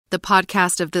The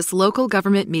podcast of this local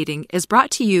government meeting is brought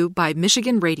to you by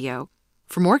Michigan Radio.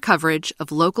 For more coverage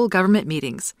of local government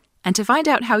meetings and to find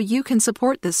out how you can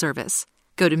support this service,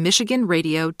 go to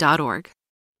michiganradio.org.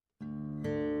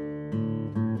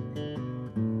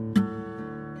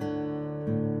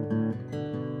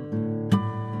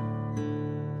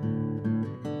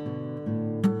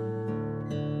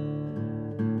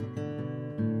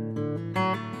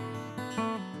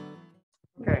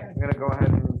 Okay, I'm going to go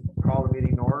ahead and call the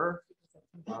meeting to order.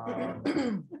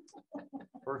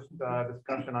 First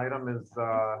discussion item is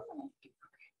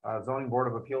Zoning Board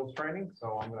of Appeals training.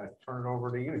 So I'm going to turn it over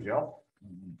to you, Jill.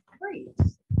 Great,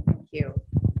 thank you.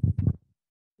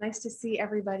 Nice to see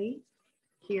everybody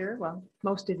here, well,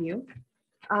 most of you.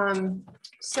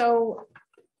 So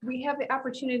we have the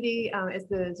opportunity as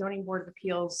the Zoning Board of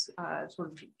Appeals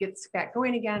sort of gets back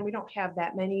going again. We don't have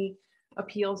that many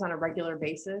appeals on a regular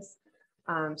basis.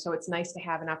 So it's nice to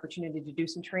have an opportunity to do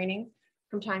some training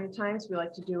from time to time. So we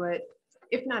like to do it,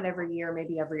 if not every year,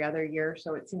 maybe every other year.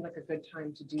 So it seemed like a good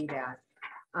time to do that.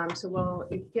 So while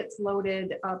it gets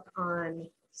loaded up on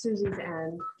Susie's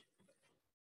end,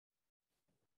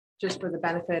 just for the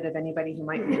benefit of anybody who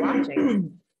might be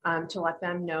watching, to let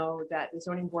them know that the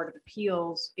Zoning Board of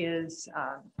Appeals is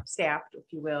staffed,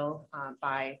 if you will,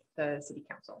 by the City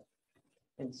Council.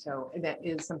 And so that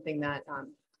is something that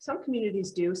some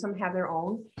communities do. Some have their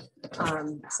own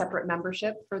separate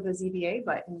membership for the ZBA,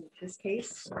 but in this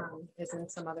case, as in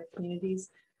some other communities,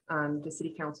 the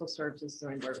City Council serves as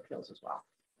Zoning Board of Appeals as well.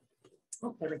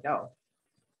 Oh, there we go.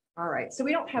 All right, so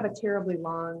we don't have a terribly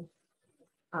long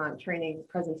training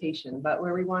presentation, but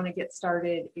where we want to get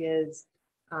started is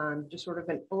just sort of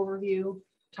an overview,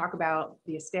 talk about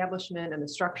the establishment and the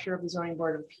structure of the Zoning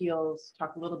Board of Appeals,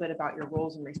 talk a little bit about your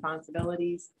roles and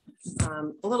responsibilities,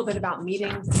 a little bit about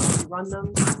meetings and how you run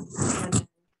them, and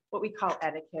what we call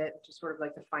etiquette, which is sort of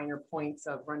like the finer points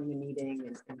of running a meeting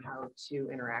and how to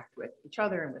interact with each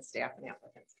other and with staff and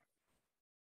applicants.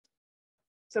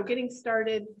 So getting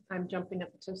started, I'm jumping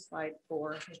up to slide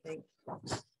 4, I think.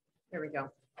 There we go.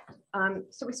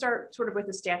 So we start sort of with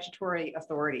the statutory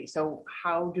authority. So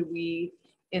how do we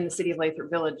in the city of Lathrop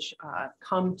Village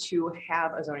come to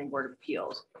have a zoning board of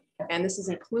appeals? And this is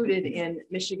included in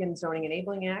Michigan Zoning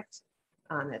Enabling Act.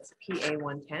 That's PA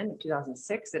 110 of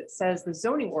 2006. It says the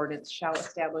zoning ordinance shall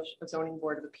establish a zoning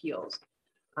board of appeals.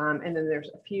 And then there's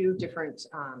a few different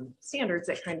standards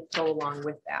that kind of go along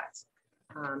with that.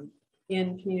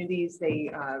 In communities, they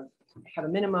have a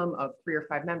minimum of 3 or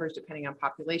 5 members, depending on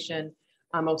population.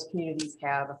 Most communities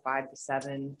have a 5 to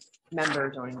 7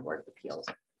 member zoning board of appeals.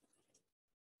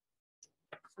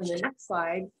 On the next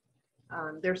slide,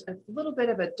 there's a little bit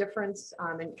of a difference.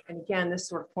 And again, this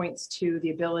sort of points to the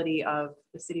ability of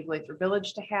the city of Lathrop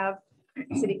Village to have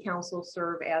city council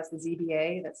serve as the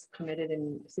ZBA that's permitted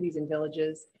in cities and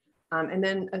villages. And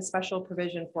then a special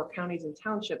provision for counties and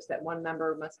townships that one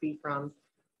member must be from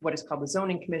what is called the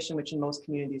zoning commission, which in most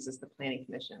communities is the planning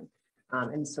commission.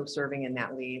 And so serving in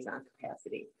that liaison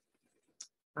capacity.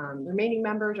 The remaining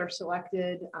members are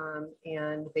selected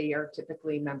and they are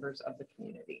typically members of the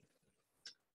community.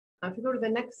 If you go to the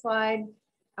next slide,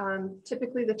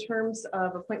 typically the terms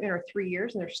of appointment are 3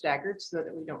 years and they're staggered so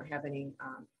that we don't have any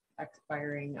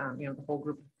expiring, the whole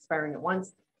group expiring at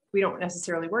once. We don't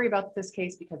necessarily worry about this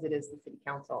case because it is the city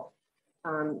council.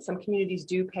 Some communities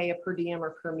do pay a per diem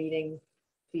or per meeting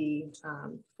fee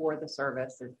for the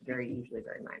service. They're usually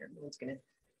very minor. No one's going to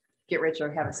get rich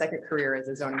or have a second career as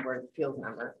a zoning board of appeals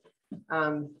member.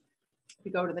 If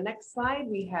we go to the next slide,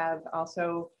 we have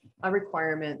also a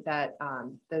requirement that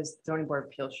the zoning board of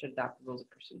appeals should adopt the rules of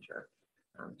procedure.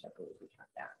 Which I believe we have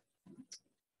that.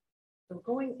 So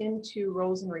going into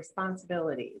roles and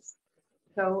responsibilities.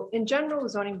 So in general, the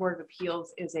zoning board of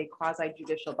appeals is a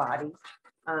quasi-judicial body.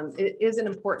 It is an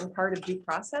important part of due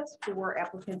process for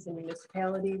applicants and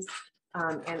municipalities,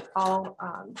 and all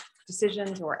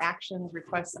decisions or actions,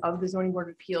 requests of the Zoning Board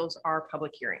of Appeals are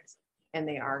public hearings, and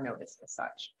they are noticed as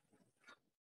such.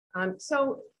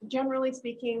 So generally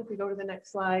speaking, if we go to the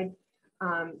next slide,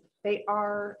 they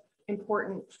are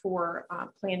important for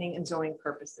planning and zoning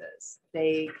purposes.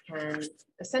 They can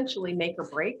essentially make or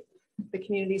break the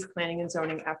community's planning and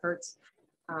zoning efforts.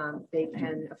 They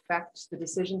can affect, the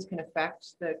decisions can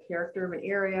affect the character of an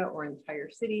area or entire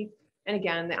city. And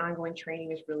again, the ongoing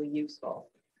training is really useful.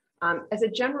 As a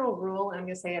general rule, and I'm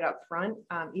going to say it up front,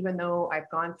 even though I've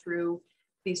gone through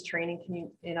these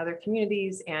training in other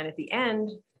communities, and at the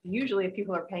end, usually if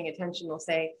people are paying attention, they'll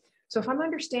say, so if I'm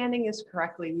understanding this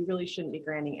correctly, we really shouldn't be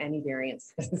granting any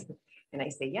variances. And I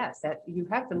say, yes, that you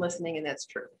have been listening and that's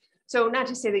true. So not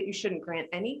to say that you shouldn't grant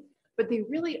any, but they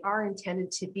really are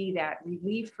intended to be that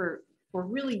relief for for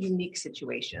really unique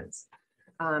situations.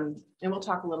 And we'll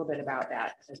talk a little bit about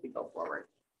that as we go forward.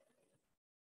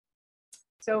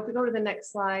 So if we go to the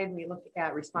next slide, we look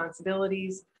at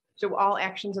responsibilities. So all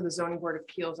actions of the Zoning Board of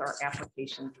Appeals are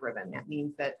application driven. That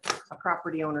means that a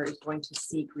property owner is going to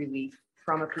seek relief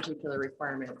from a particular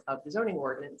requirement of the zoning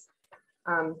ordinance.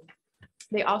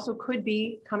 They also could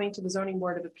be coming to the Zoning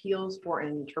Board of Appeals for an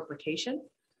interpretation.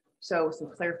 So some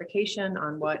clarification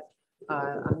on what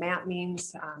a map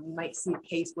means. You might see a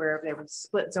case where there was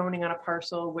split zoning on a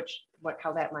parcel,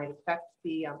 how that might affect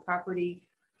the property,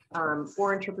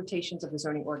 or interpretations of the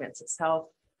zoning ordinance itself.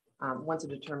 Once a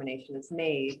determination is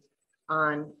made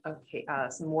on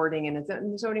some wording in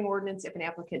the zoning ordinance, if an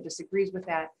applicant disagrees with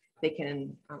that, they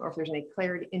can, or if there's any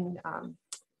clarity in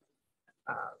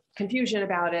confusion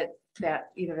about it, that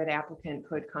either that applicant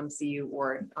could come see you,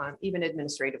 or even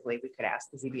administratively, we could ask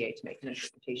the ZBA to make an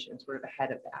interpretation sort of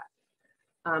ahead of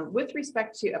that. With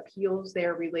respect to appeals,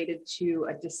 they're related to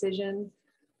a decision.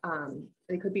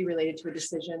 They could be related to a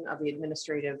decision of the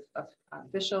administrative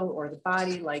official or the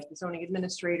body, like the zoning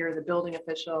administrator, the building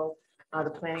official, the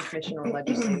planning commission, or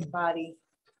legislative body.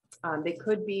 They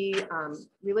could be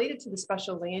related to the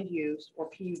special land use or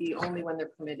PUD only when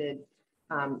they're permitted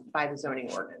by the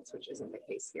zoning ordinance, which isn't the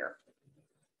case here.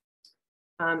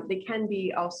 They can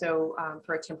be also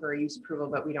for a temporary use approval,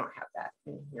 but we don't have that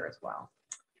in here as well.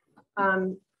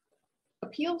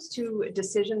 Appeals to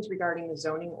decisions regarding the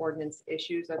zoning ordinance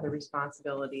issues are the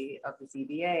responsibility of the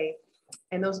ZBA,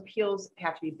 and those appeals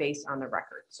have to be based on the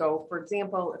record. So for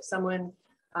example, if someone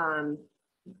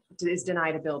is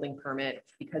denied a building permit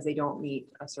because they don't meet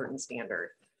a certain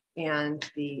standard, and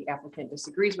the applicant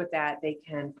disagrees with that, they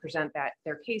can present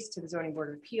their case to the Zoning Board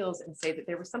of Appeals and say that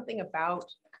there was something about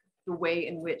the way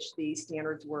in which the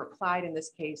standards were applied in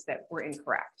this case that were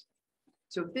incorrect.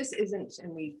 So this isn't,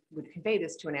 and we would convey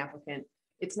this to an applicant,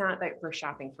 it's not that we're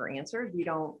shopping for answers. We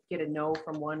don't get a no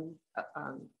from one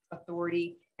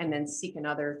authority and then seek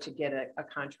another to get a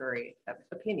contrary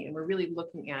opinion. We're really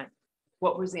looking at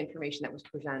what was the information that was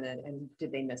presented and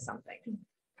did they miss something?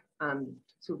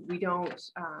 So we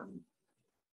don't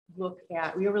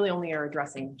we really only are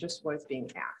addressing just what's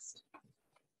being asked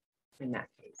in that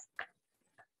case.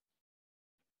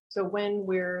 So when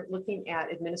we're looking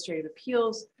at administrative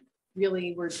appeals,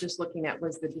 really we're just looking at,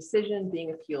 was the decision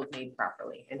being appealed made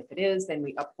properly? And if it is, then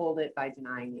we uphold it by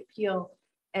denying the appeal.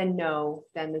 And no,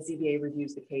 then the ZBA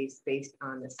reviews the case based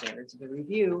on the standards of the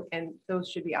review. And those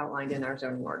should be outlined in our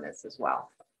zoning ordinance as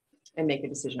well, and make a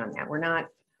decision on that. We're not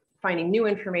finding new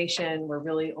information. We're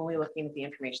really only looking at the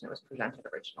information that was presented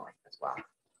originally as well.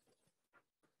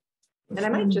 And I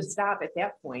might just stop at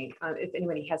that point if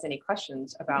anybody has any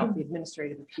questions about the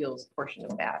administrative appeals portion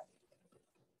of that.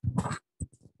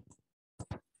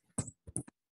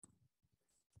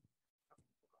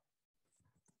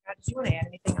 Did you want to add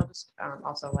anything? I'll just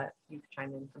also let you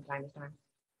chime in from time to time.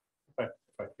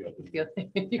 I feel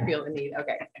You feel the need.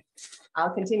 Okay,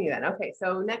 I'll continue then. Okay,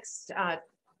 so next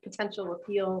potential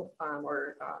appeal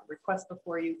or request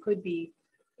before you could be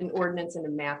an ordinance and a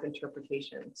map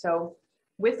interpretation. So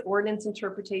with ordinance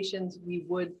interpretations, we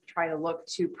would try to look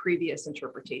to previous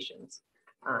interpretations.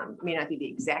 May not be the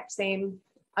exact same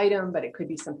item, but it could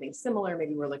be something similar.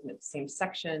 Maybe we're looking at the same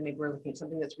section. Maybe we're looking at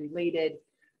something that's related.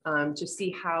 To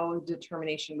see how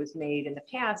determination was made in the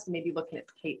past, maybe looking at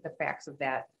the facts of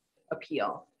that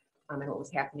appeal and what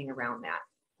was happening around that.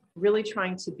 Really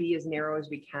trying to be as narrow as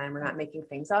we can. We're not making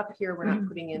things up here. We're not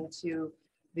putting into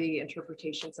the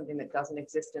interpretation something that doesn't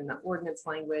exist in the ordinance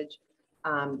language.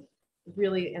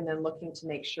 Really, and then looking to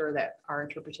make sure that our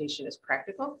interpretation is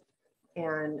practical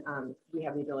and we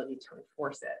have the ability to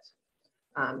enforce it.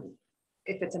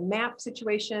 If it's a map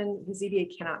situation, the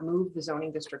ZBA cannot move the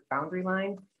zoning district boundary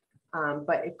line,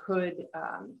 but it could,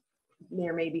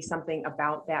 there may be something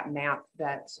about that map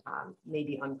that may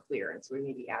be unclear. And so we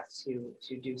may be asked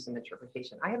to do some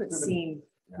interpretation. I haven't seen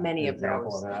many of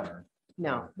those.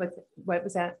 No, but what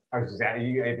was that? I was just asking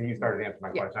you, I think you started to answer my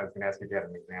question. I was going to ask if you had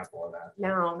an example of that.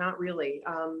 No, not really.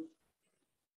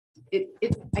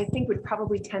 It I think would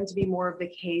probably tend to be more of the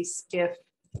case if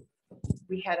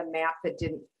we had a map that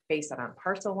didn't base it on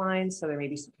parcel lines. So there may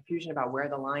be some confusion about where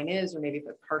the line is, or maybe if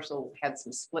a parcel had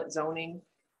some split zoning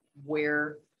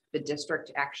where the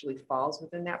district actually falls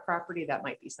within that property, that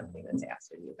might be something that's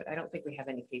asked of you, but I don't think we have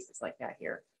any cases like that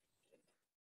here.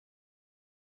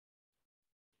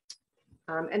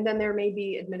 And then there may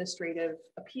be administrative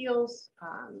appeals.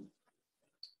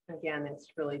 Again,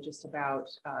 it's really just about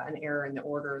an error in the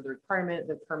order of the requirement,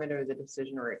 the permit, or the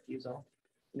decision or refusal.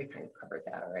 We kind of covered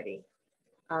that already.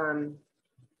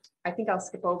 I think I'll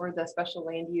skip over the special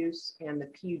land use and the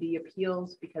PUD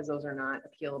appeals because those are not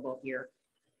appealable here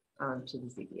to the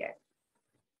ZBA.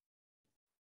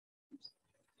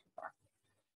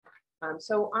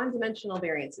 So on dimensional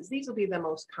variances, these will be the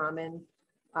most common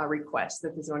requests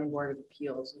that the Zoning Board of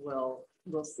Appeals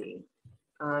will see.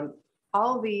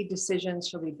 All the decisions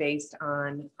shall be based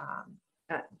on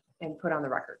and put on the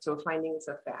record. So findings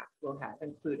of fact will have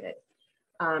included.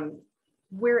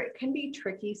 Where it can be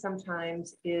tricky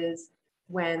sometimes is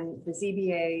when the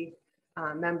ZBA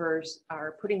members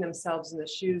are putting themselves in the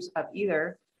shoes of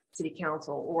either City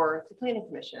Council or the Planning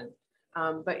Commission.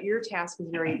 But your task is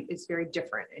very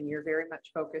different, and you're very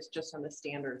much focused just on the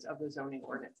standards of the zoning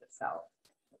ordinance itself.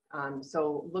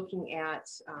 So looking at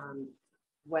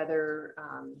whether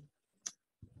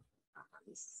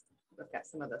I've got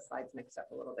some of the slides mixed up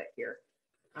a little bit here.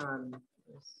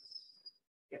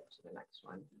 Skip to the next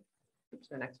one. Skip to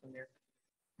the next one there.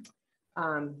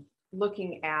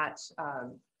 Looking at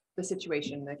the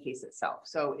situation in the case itself.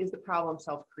 So is the problem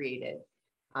self-created?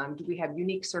 Do we have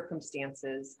unique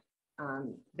circumstances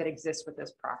that exist with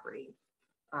this property?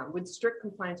 Would strict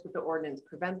compliance with the ordinance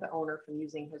prevent the owner from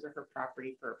using his or her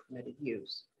property for a permitted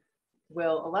use?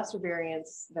 Will a lesser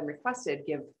variance than requested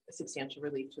give a substantial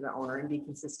relief to the owner and be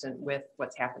consistent with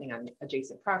what's happening on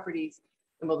adjacent properties?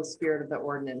 And will the spirit of the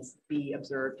ordinance be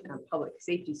observed and public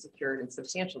safety secured and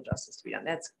substantial justice to be done?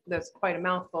 That's quite a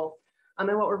mouthful. And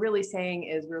what we're really saying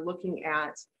is we're looking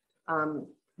at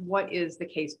what is the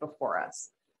case before us?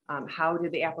 How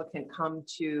did the applicant come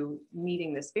to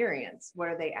meeting this variance? What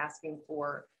are they asking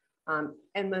for?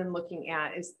 And then looking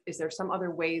at, is there some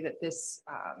other way that this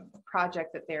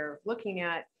project that they're looking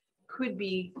at could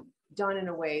be done in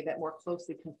a way that more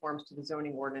closely conforms to the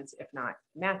zoning ordinance, if not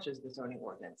matches the zoning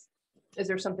ordinance? Is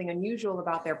there something unusual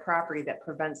about their property that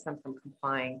prevents them from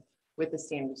complying with the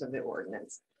standards of the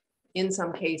ordinance? In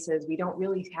some cases, we don't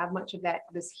really have much of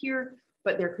this here,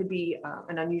 but there could be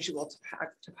an unusual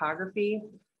topography.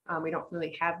 We don't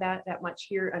really have that much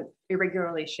here, an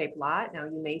irregularly shaped lot. Now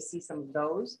you may see some of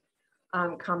those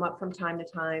come up from time to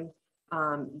time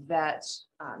that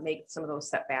make some of those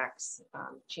setbacks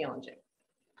challenging.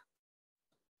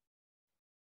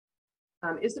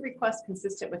 Is the request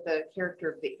consistent with the character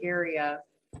of the area?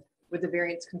 Would the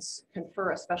variance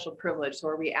confer a special privilege? So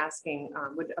are we asking,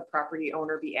 would a property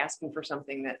owner be asking for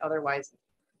something that otherwise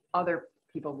other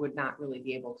people would not really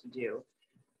be able to do?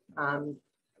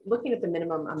 Looking at the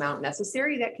minimum amount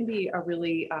necessary, that can be a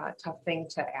really tough thing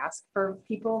to ask for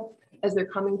people as they're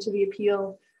coming to the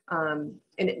appeal.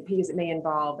 Because it may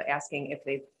involve asking if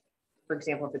they've, for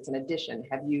example, if it's an addition,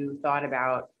 have you thought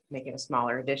about making a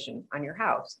smaller addition on your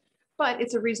house? But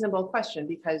it's a reasonable question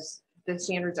because the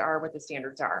standards are what the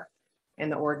standards are.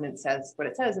 And the ordinance says what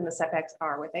it says, and the setbacks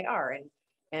are what they are.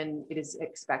 And it is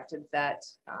expected that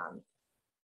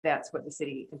that's what the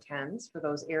city intends for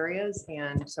those areas.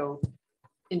 And so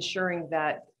ensuring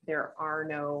that there are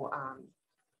no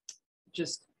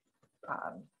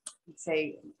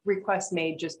say requests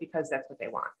made just because that's what they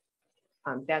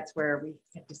want. That's where we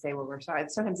have to say, well, we're sorry.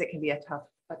 Sometimes it can be a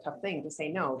tough thing to say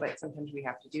no, but sometimes we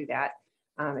have to do that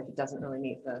if it doesn't really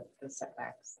meet the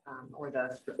setbacks or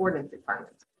the ordinance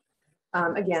requirements.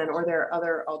 Again, or there are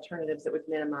other alternatives that would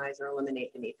minimize or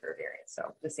eliminate the need for a variance.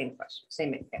 So the same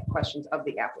questions of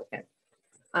the applicant.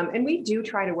 And we do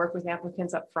try to work with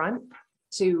applicants up front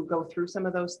to go through some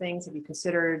of those things. Have you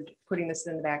considered putting this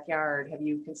in the backyard? Have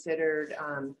you considered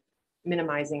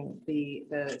minimizing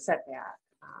the setback?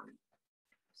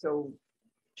 So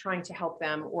trying to help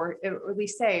them, or at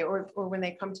least say, or when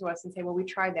they come to us and say, well, we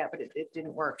tried that, but it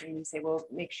didn't work. And we say, well,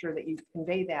 make sure that you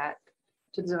convey that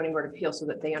to the Zoning Board of Appeals so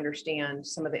that they understand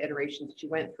some of the iterations that you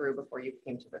went through before you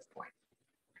came to this point.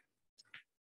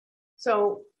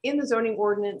 So in the zoning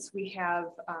ordinance, we have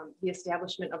the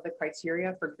establishment of the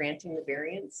criteria for granting the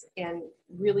variance, and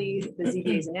really the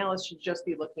ZBA's analysis should just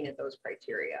be looking at those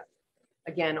criteria.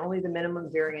 Again, only the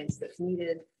minimum variance that's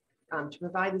needed to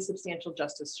provide the substantial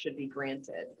justice should be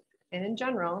granted. And in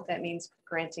general, that means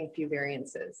granting few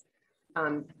variances.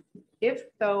 If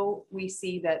though we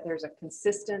see that there's a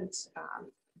consistent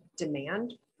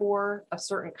demand for a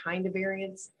certain kind of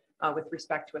variance with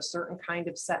respect to a certain kind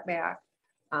of setback,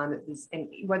 and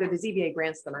whether the ZBA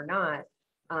grants them or not,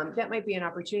 that might be an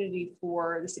opportunity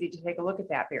for the city to take a look at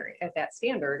that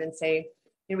standard and say,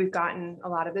 you know, we've gotten a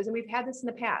lot of this and we've had this in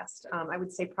the past. I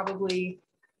would say probably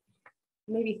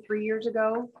maybe 3 years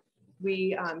ago,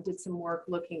 we did some work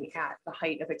looking at the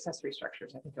height of accessory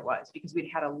structures, I think it was, because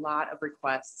we'd had a lot of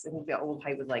requests. I think the old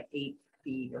height was like 8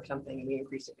 feet or something, and we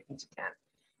increased it to 10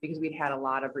 because we'd had a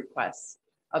lot of requests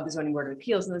of the Zoning Board of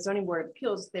Appeals. And the Zoning Board of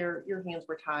Appeals, your hands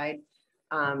were tied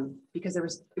because it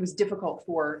was difficult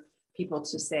for people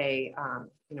to say,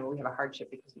 we have a hardship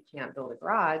because we can't build a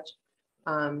garage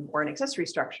or an accessory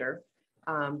structure.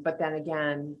 But then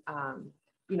again,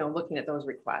 looking at those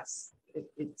requests,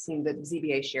 it seemed that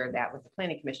ZBA shared that with the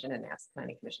Planning Commission and asked the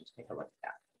Planning Commission to take a look at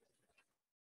that.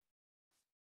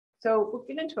 So we'll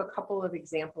get into a couple of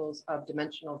examples of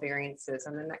dimensional variances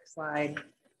on the next slide.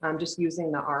 I'm just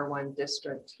using the R1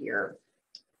 district here.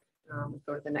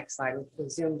 Go to the next slide with the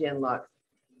zoomed in look.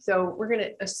 So we're going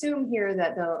to assume here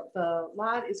that the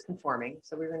lot is conforming.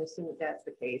 So we're going to assume that that's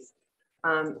the case,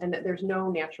 and that there's no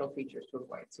natural features to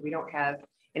avoid. So we don't have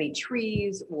any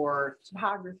trees or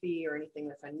topography or anything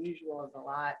that's unusual of the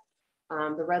lot.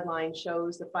 The red line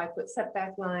shows the 5-foot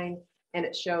setback line, and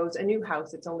it shows a new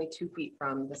house that's only 2 feet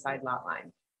from the side lot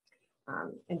line.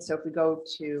 And so if we go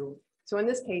to, so in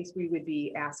this case, we would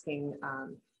be asking,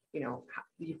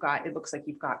 it looks like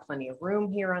you've got plenty of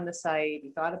room here on the site.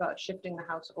 You thought about shifting the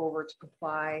house over to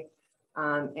comply,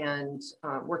 and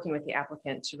working with the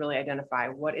applicant to really identify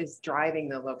what is driving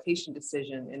the location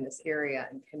decision in this area,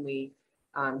 and can we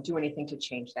do anything to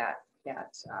change that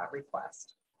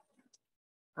request.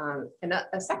 And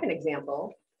a second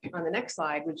example on the next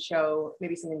slide would show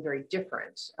maybe something very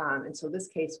different. And so in this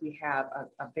case, we have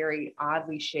a very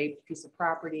oddly shaped piece of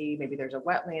property. Maybe there's a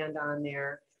wetland on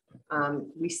there.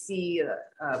 We see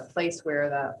a place where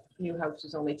the new house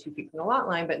is only 2 feet from the lot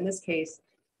line, but in this case,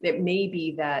 it may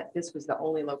be that this was the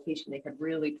only location they could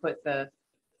really put the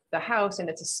house, and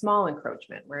it's a small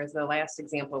encroachment, whereas the last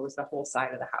example was the whole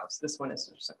side of the house. This one is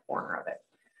just a corner of it.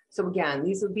 So again,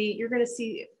 these will be, you're going to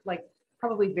see like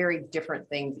probably very different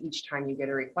things each time you get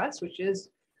a request, which is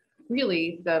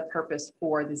really the purpose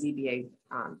for the ZBA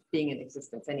being in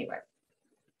existence anyway.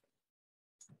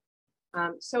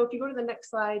 So if you go to the next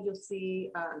slide, you'll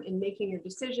see in making your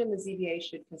decision, the ZBA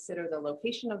should consider the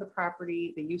location of the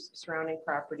property, the use of surrounding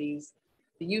properties,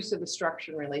 the use of the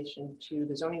structure in relation to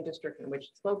the zoning district in which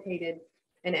it's located,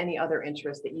 and any other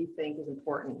interest that you think is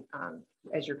important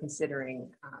as you're considering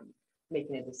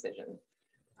making a decision.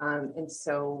 And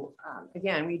so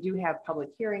again, we do have public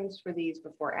hearings for these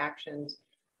before actions.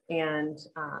 And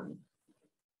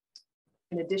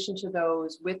in addition to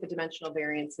those, with the dimensional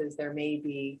variances, there may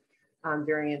be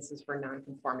variances for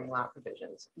non-conforming lot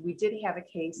provisions. We did have a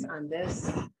case on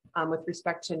this with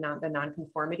respect to the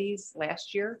non-conformities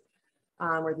last year,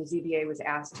 where the ZBA was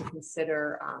asked to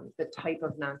consider the type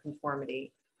of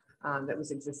non-conformity that was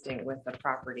existing with the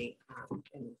property.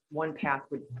 And one path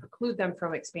would preclude them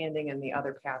from expanding, and the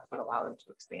other path would allow them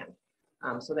to expand.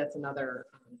 So that's another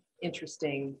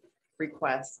interesting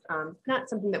request. Not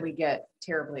something that we get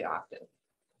terribly often.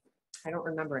 I don't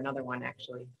remember another one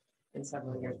actually in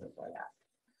several years before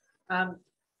that.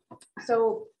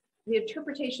 So the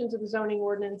interpretations of the zoning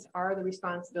ordinance are the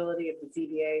responsibility of the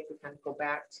ZBA. If we kind of go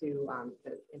back to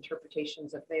the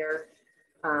interpretations of there.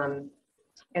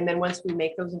 And then once we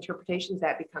make those interpretations,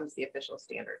 that becomes the official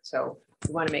standard. So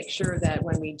we want to make sure that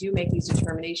when we do make these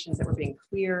determinations that we're being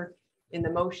clear in the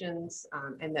motions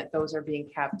and that those are being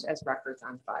kept as records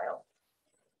on file.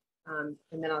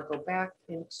 And then I'll go back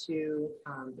into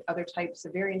the other types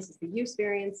of variances, the use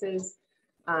variances.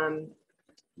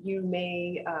 You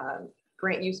may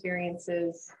grant use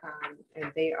variances,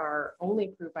 and they are only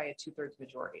approved by a 2/3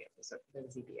 majority of the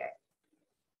ZBA.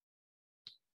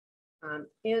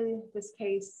 In this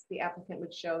case, the applicant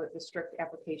would show that the strict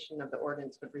application of the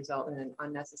ordinance would result in an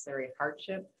unnecessary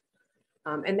hardship.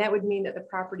 And that would mean that the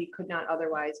property could not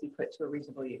otherwise be put to a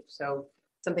reasonable use. So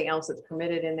something else that's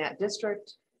permitted in that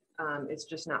district is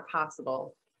just not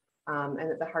possible. And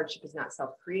that the hardship is not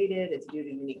self-created, it's due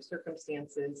to unique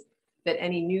circumstances, that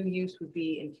any new use would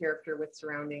be in character with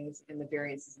surroundings, and the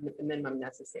variance is the minimum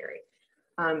necessary.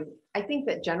 I think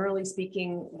that generally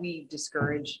speaking, we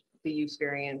discourage the use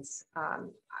variance.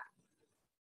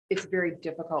 It's very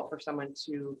difficult for someone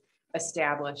to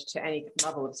establish to any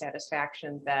level of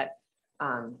satisfaction that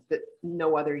that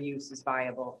no other use is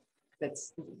viable.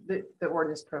 That's the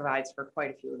ordinance provides for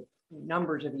quite a few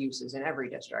numbers of uses in every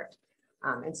district.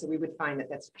 And so we would find that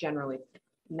that's generally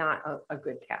not a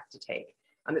good path to take.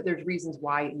 There's reasons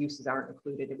why uses aren't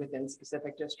included within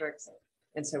specific districts.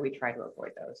 And so we try to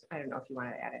avoid those. I don't know if you want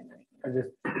to add in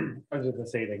anything. I was just going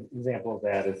to say the example of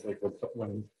that is like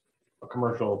when a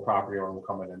commercial property owner will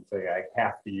come in and say, I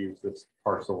have to use this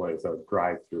parcel as a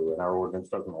drive-through and our ordinance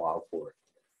doesn't allow for it.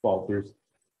 Well, there's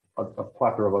a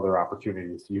plethora of other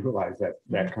opportunities to utilize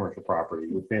that commercial property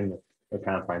within the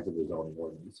confines of the zoning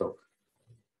ordinance. So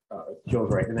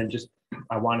Jill's right. And then just,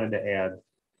 I wanted to add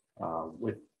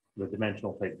with the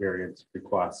dimensional type variance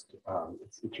request,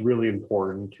 it's really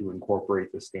important to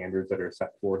incorporate the standards that are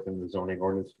set forth in the zoning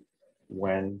ordinance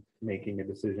when making a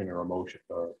decision or a motion,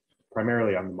 or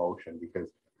primarily on the motion, because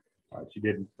she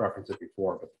did reference it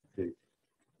before, but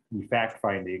the fact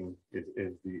finding is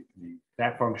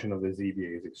that function of the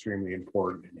ZBA is extremely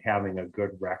important, and having a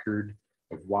good record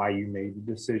of why you made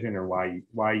the decision or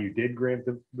why you did grant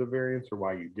the variance or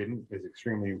why you didn't is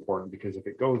extremely important, because if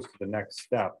it goes to the next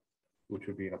step, which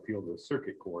would be an appeal to the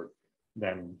circuit court,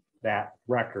 then that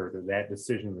record or that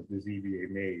decision that the ZBA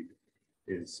made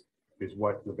is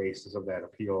what the basis of that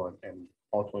appeal and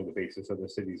ultimately the basis of the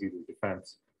city's either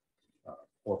defense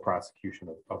or prosecution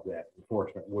of that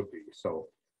enforcement would be. So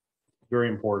very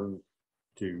important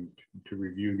to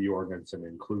review the ordinance and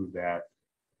include that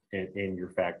in your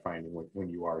fact finding when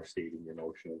you are stating your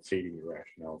motion and stating your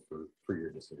rationale for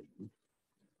your decision.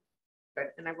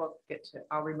 Good, and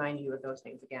I'll remind you of those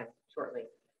things again shortly.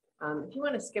 If you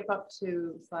want to skip up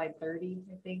to slide 30,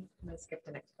 I think I'm going to skip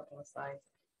the next couple of slides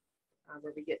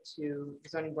where we get to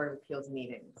zoning board of appeals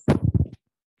meetings. We'll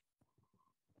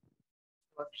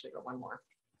actually go one more.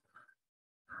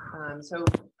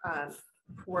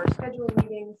 For scheduled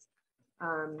meetings,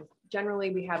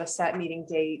 generally we have a set meeting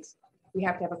date. We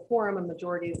have to have a quorum, a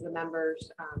majority of the members,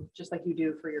 just like you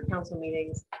do for your council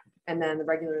meetings. And then the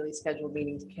regularly scheduled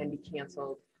meetings can be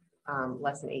canceled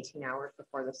less than 18 hours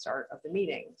before the start of the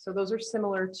meeting. So those are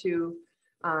similar to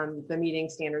the meeting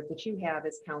standards that you have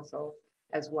as council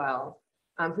as well.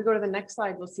 If we go to the next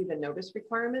slide, we'll see the notice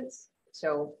requirements.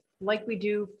 So like we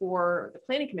do for the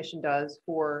Planning Commission does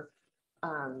for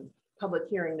public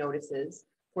hearing notices,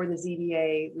 for the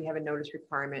ZBA, we have a notice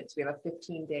requirement. So we have a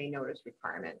 15-day notice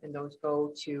requirement, and those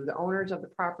go to the owners of the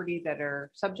property that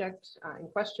are subject in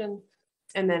question,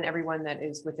 and then everyone that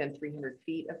is within 300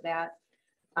 feet of that.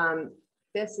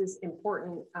 This is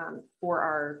important for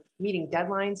our meeting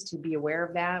deadlines to be aware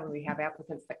of that when we have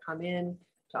applicants that come in,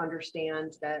 to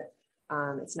understand that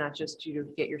it's not just you to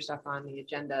get your stuff on the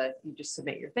agenda, you just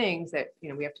submit your things, that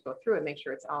we have to go through it, make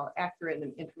sure it's all accurate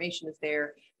and the information is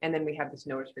there. And then we have this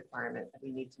notice requirement that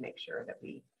we need to make sure that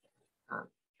we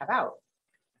have out.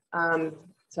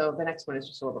 So the next one is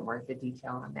just a little bit more of the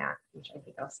detail on that, which I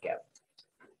think I'll skip.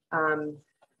 The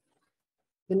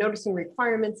noticing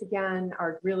requirements again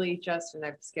are really just, and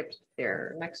I've skipped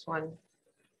their next one,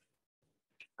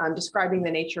 describing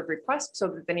the nature of requests so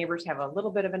that the neighbors have a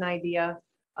little bit of an idea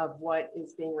of what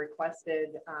is being requested,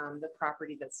 the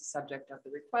property that's the subject of the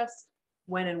request,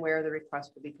 when and where the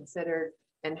request will be considered,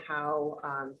 and how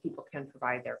people can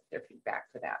provide their feedback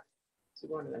for that. So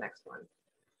going to the next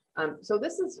one. So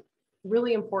this is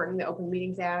really important, the Open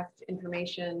Meetings Act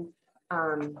information.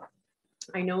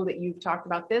 I know that you've talked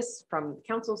about this from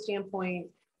council standpoint.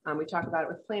 We talked about it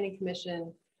with Planning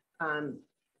Commission.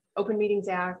 Open Meetings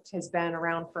Act has been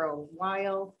around for a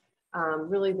while,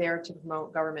 really there to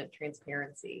promote government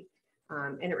transparency.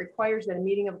 And it requires that a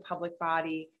meeting of a public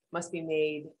body must be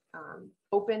made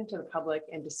open to the public,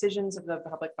 and decisions of the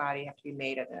public body have to be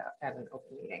made at an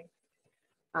open meeting.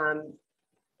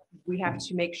 We have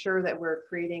to make sure that we're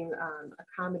creating,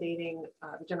 accommodating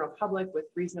the general public with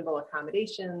reasonable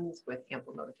accommodations, with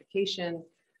ample notification.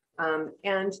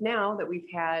 And now that we've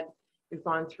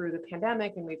gone through the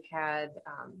pandemic, and we've had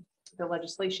the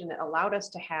legislation that allowed us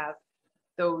to have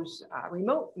those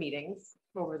remote meetings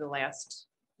over the last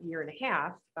year and a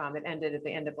half, that ended at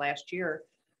the end of last year.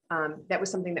 That was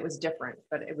something that was different,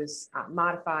 but it was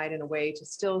modified in a way to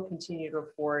still continue to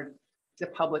afford the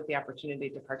public the opportunity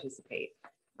to participate.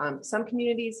 Some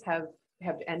communities have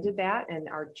ended that and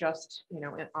are just,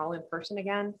 all in person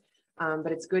again.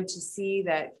 But it's good to see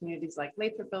that communities like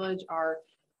Lathrop Village are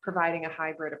providing a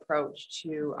hybrid approach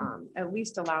to at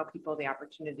least allow people the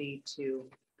opportunity to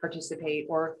participate,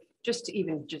 or just to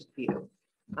even just view.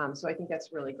 So I think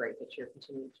that's really great that you're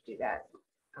continuing to do that,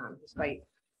 despite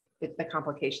the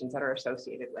complications that are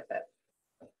associated with it.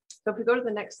 So if we go to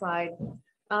the next slide,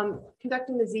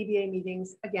 conducting the ZBA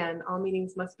meetings, again, all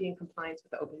meetings must be in compliance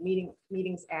with the Open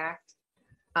Meetings Act.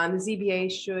 The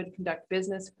ZBA should conduct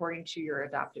business according to your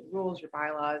adopted rules, your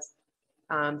bylaws.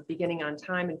 Beginning on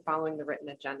time and following the written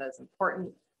agenda is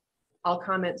important. All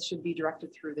comments should be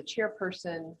directed through the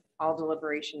chairperson. All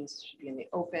deliberations should be in the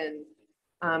open.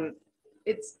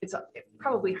 It's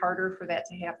probably harder for that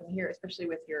to happen here, especially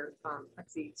with your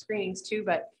screenings too,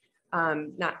 but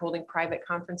not holding private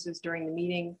conferences during the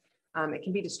meeting. It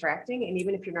can be distracting. And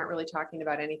even if you're not really talking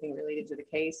about anything related to the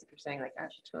case, if you're saying like,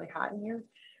 gosh, it's really hot in here.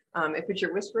 If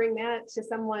you're whispering that to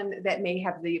someone, that may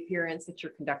have the appearance that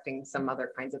you're conducting some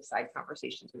other kinds of side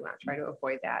conversations. We want to try to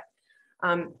avoid that.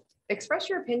 Express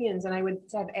your opinions. And I would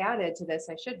have added to this,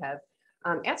 I should have,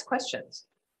 ask questions.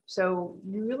 So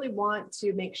you really want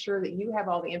to make sure that you have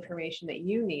all the information that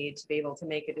you need to be able to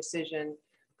make a decision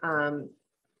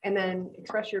and then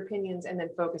express your opinions and then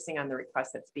focusing on the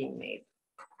request that's being made.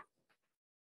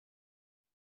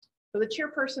 So the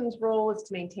chairperson's role is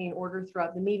to maintain order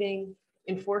throughout the meeting,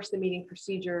 enforce the meeting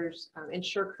procedures,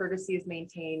 ensure courtesy is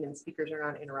maintained and speakers are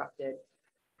not interrupted.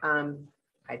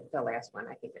 The last one,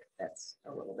 I think that's a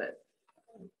little bit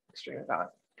extreme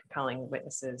about compelling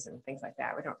witnesses and things like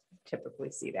that. We don't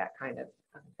typically see that kind of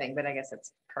thing, but I guess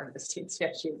it's part of the state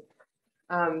statute.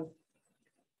 And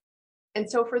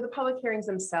so for the public hearings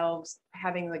themselves,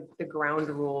 having the ground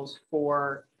rules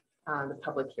for the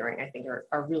public hearing, I think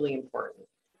are really important.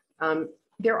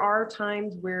 There are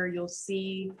times where you'll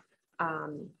see a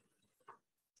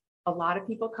lot of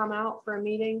people come out for a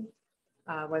meeting,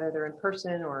 whether they're in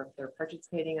person or if they're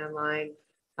participating online,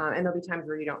 and there'll be times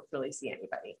where you don't really see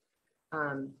anybody.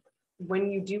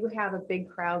 When you do have a big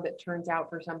crowd that turns out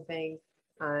for something,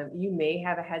 you may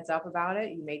have a heads up about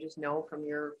it. You may just know from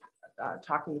your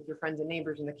talking with your friends and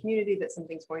neighbors in the community that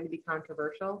something's going to be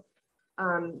controversial.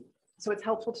 So it's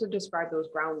helpful to describe those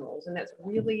ground rules, and that's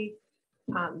really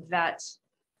to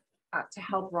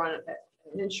help run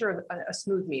and ensure a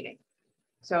smooth meeting.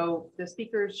 So the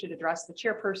speakers should address the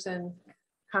chairperson.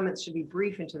 Comments should be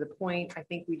brief and to the point. I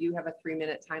think we do have a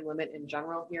 3-minute time limit in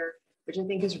general here, which I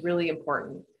think is really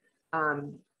important.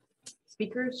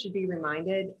 Speakers should be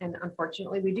reminded, and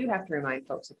unfortunately, we do have to remind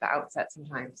folks at the outset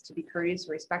sometimes to be courteous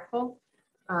and respectful.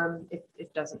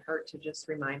 It doesn't hurt to just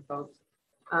remind folks.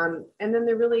 And then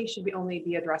there really should be only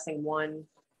be addressing one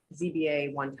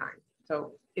ZBA one time.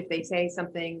 So if they say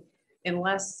something,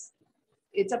 unless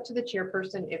it's up to the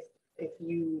chairperson, if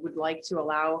you would like to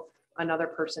allow another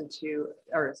person to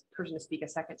speak a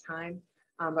second time,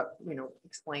 but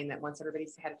explain that once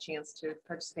everybody's had a chance to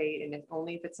participate, and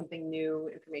only if it's something new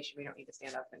information, we don't need to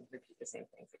stand up and repeat the same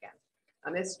things again.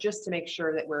 It's just to make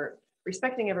sure that we're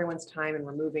respecting everyone's time and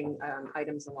we're moving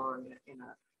items along in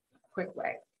a quick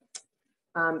way.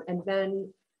 And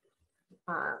then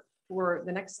for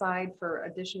the next slide, for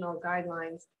additional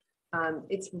guidelines,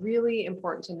 it's really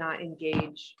important to not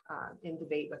engage in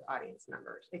debate with audience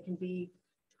members. It can be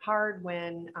hard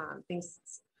when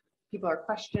people are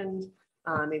questioned.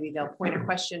 Maybe they'll point a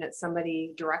question at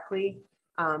somebody directly,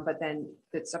 but then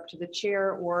it's up to the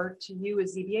chair or to you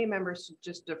as ZBA members to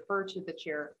just defer to the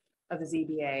chair of the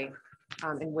ZBA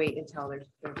and wait until there's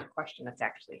a question that's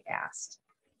actually asked.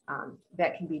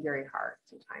 That can be very hard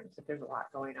sometimes if there's a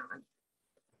lot going on.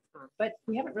 But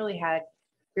we haven't really had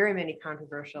very many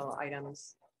controversial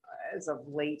items as of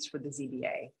late for the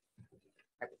ZBA,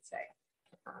 I would say.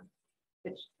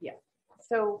 Yeah.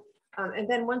 So, and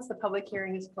then once the public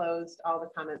hearing is closed, all the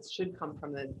comments should come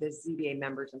from the ZBA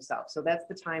members themselves. So that's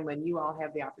the time when you all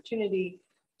have the opportunity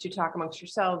to talk amongst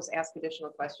yourselves, ask additional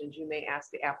questions. You may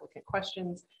ask the applicant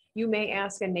questions. You may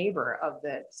ask a neighbor of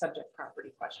the subject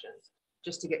property questions,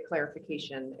 just to get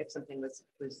clarification if something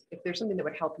if there's something that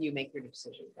would help you make your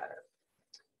decision better.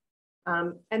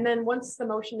 And then once the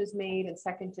motion is made and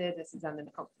seconded, this is on the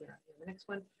next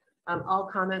one, all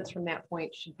comments from that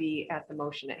point should be at the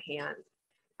motion at hand.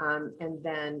 And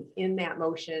then in that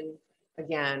motion,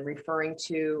 again, referring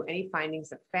to any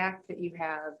findings of fact that you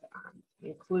have,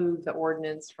 include the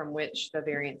ordinance from which the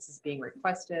variance is being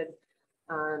requested,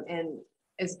 and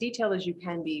as detailed as you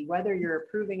can be, whether you're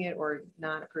approving it or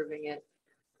not approving it.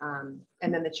 And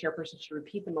then the chairperson should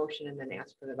repeat the motion and then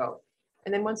ask for the vote.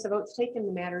 And then once the vote's taken,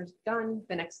 the matter's done,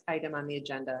 the next item on the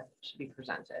agenda should be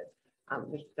presented.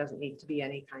 There doesn't need to be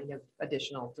any kind of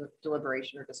additional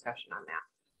deliberation or discussion on that.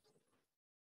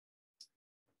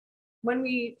 When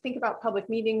we think about public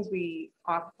meetings, we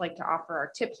like to offer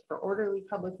our tips for orderly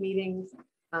public meetings.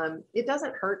 It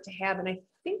doesn't hurt to have, and I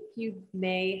think you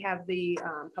may have the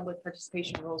public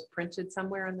participation rules printed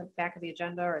somewhere on the back of the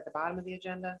agenda or at the bottom of the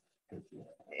agenda.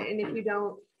 And if you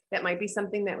don't, that might be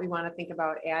something that we want to think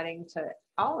about adding to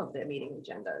all of the meeting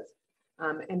agendas.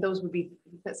 And those would be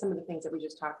some of the things that we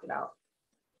just talked about.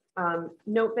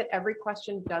 Note that every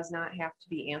question does not have to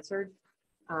be answered.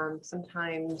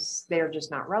 Sometimes they're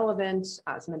just not relevant.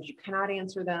 Sometimes you cannot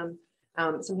answer them.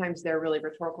 Sometimes they're really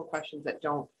rhetorical questions that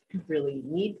don't really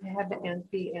need to have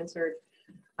be answered.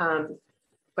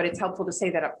 But it's helpful to say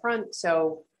that up front.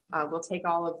 So we'll take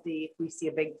all of if we see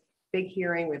a big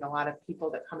hearing with a lot of people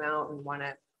that come out and want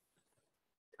to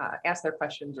ask their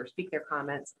questions or speak their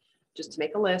comments, just to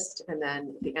make a list. And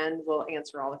then at the end, we'll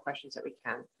answer all the questions that we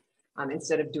can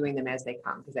instead of doing them as they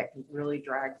come, because that can really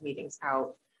drag meetings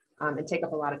out and take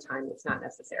up a lot of time that's not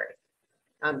necessary.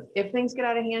 If things get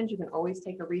out of hand, you can always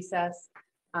take a recess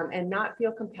and not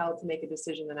feel compelled to make a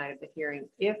decision the night of the hearing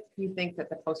if you think that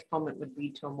the postponement would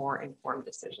lead to a more informed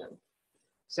decision.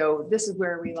 So this is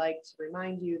where we like to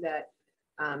remind you that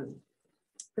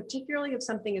particularly if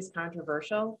something is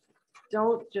controversial,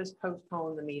 don't just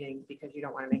postpone the meeting because you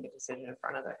don't want to make a decision in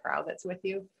front of the crowd that's with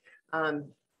you.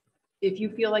 If you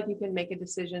feel like you can make a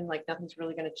decision, like nothing's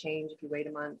really going to change, if you wait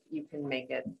a month, you can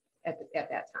make it at that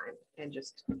time and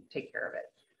just take care of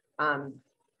it.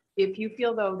 If you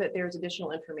feel though that there's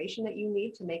additional information that you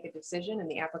need to make a decision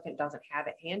and the applicant doesn't have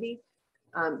it handy,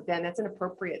 then that's an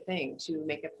appropriate thing to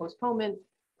make a postponement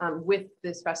with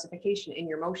the specification in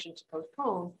your motion to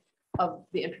postpone of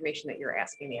the information that you're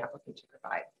asking the applicant to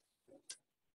provide.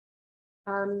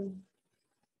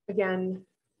 Again,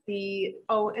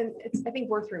 and it's, I think,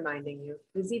 worth reminding you,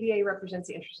 the ZBA represents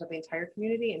the interests of the entire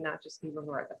community and not just people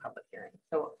who are at the public hearing.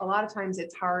 So a lot of times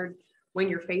it's hard when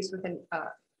you're faced with an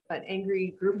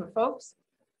angry group of folks,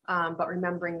 but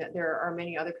remembering that there are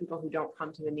many other people who don't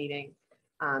come to the meeting.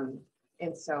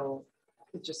 And so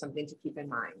it's just something to keep in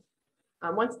mind.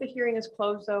 Once the hearing is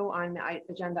closed though on the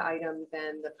agenda item,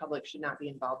 then the public should not be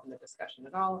involved in the discussion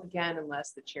at all, again,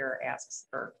 unless the chair asks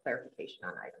for clarification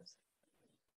on items.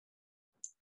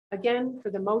 Again, for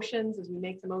the motions, as we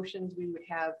make the motions, we would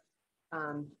have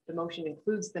the motion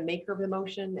includes the maker of the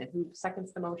motion and who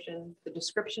seconds the motion, the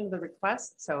description of the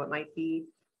request. So it might be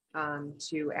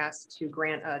to ask to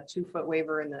grant a 2-foot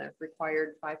waiver in the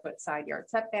required 5-foot side yard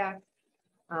setback.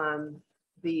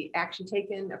 The action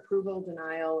taken, approval,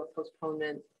 denial, or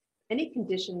postponement, any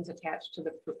conditions attached to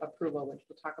the approval, which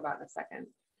we'll talk about in a second.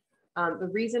 The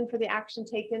reason for the action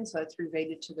taken, so it's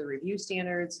related to the review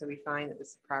standards. So we find that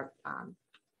this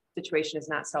situation is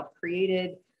not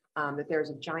self-created, that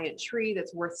there's a giant tree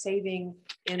that's worth saving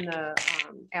in the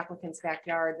applicant's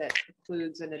backyard that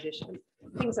includes an addition,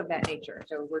 things of that nature.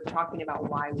 So we're talking about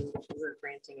why we're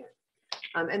granting it.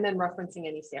 And then referencing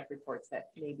any staff reports that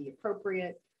may be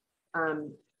appropriate.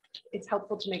 It's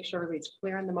helpful to make sure everybody's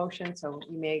clear on the motion. So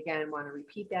you may again want to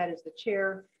repeat that as the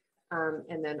chair,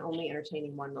 and then only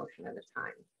entertaining one motion at a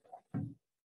time.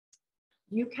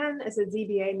 You can, as a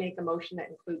ZBA, make a motion that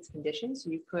includes conditions.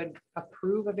 So you could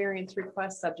approve a variance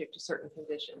request subject to certain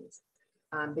conditions.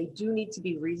 They do need to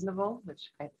be reasonable, which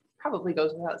probably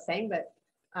goes without saying, but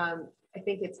I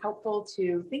think it's helpful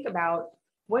to think about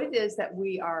what it is that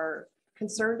we are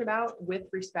concerned about with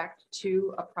respect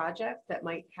to a project that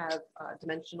might have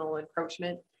dimensional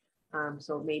encroachment.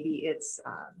 So maybe it's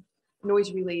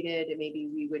noise related, and maybe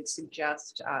we would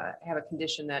suggest have a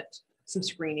condition that some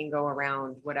screening go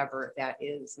around, whatever that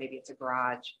is. Maybe it's a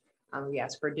garage. We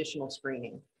ask for additional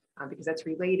screening because that's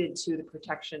related to the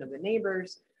protection of the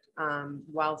neighbors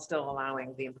while still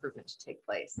allowing the improvement to take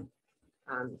place.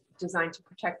 Designed to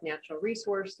protect natural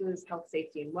resources, health,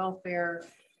 safety, and welfare,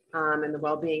 and the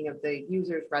well-being of the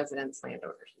users, residents,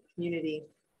 landowners, and community,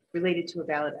 related to a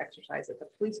valid exercise of the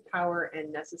police power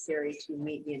and necessary to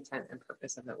meet the intent and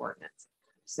purpose of the ordinance.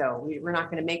 So we're not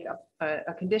going to make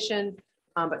a condition,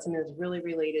 but something that's really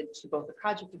related to both the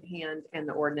project at hand and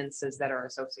the ordinances that are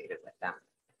associated with them.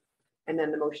 And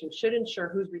then the motion should ensure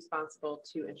who's responsible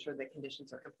to ensure that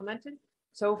conditions are implemented.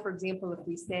 So for example, if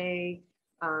we say,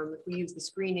 if we use the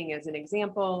screening as an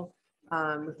example,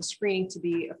 with the screening to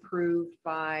be approved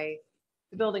by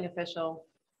the building official,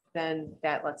 then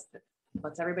that lets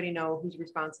everybody know whose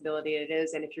responsibility it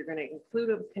is. And if you're going to include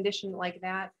a condition like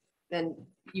that, then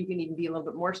you can even be a little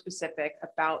bit more specific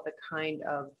about the kind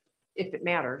of, if it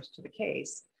matters to the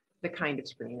case, the kind of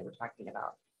screening that we're talking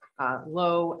about.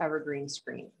 Low evergreen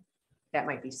screening, that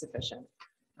might be sufficient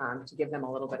to give them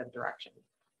a little bit of direction.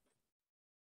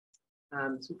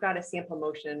 So we've got a sample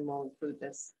motion. We'll include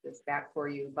this back for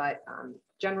you, but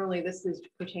generally this is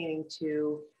pertaining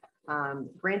to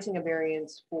granting a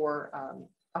variance for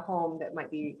a home that might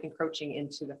be encroaching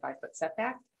into the 5-foot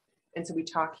setback. And so we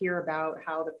talk here about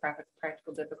how the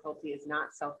practical difficulty is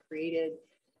not self-created.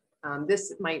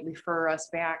 This might refer us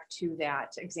back to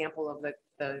that example of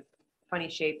the funny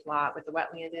shaped lot with the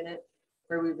wetland in it,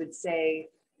 where we would say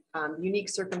unique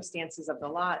circumstances of the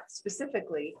lot,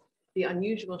 specifically the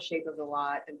unusual shape of the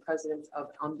lot and presence of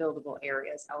unbuildable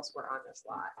areas elsewhere on this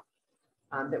lot.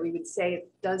 That we would say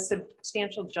it does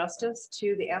substantial justice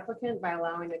to the applicant by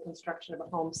allowing the construction of a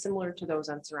home similar to those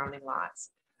on surrounding lots.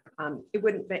 It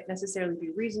wouldn't necessarily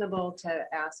be reasonable to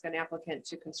ask an applicant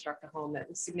to construct a home that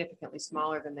is significantly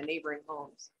smaller than the neighboring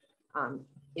homes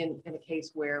in a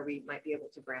case where we might be able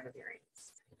to grant a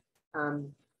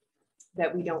variance.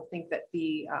 That we don't think that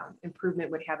the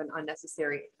improvement would have an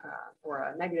unnecessary or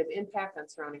a negative impact on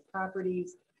surrounding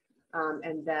properties,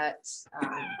 and that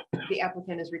the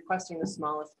applicant is requesting the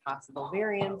smallest possible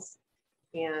variance.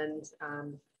 And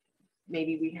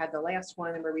maybe we had the last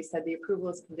one where we said the approval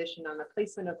is conditioned on the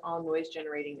placement of all noise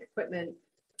generating equipment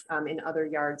in other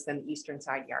yards than the eastern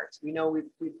side yards. We know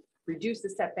we've reduce the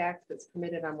setback that's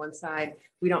permitted on one side,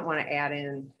 we don't want to add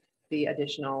in the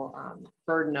additional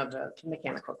burden of the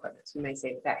mechanical equipment. So we may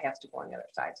say that has to go on the other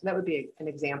side. So that would be an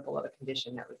example of a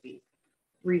condition that would be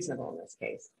reasonable in this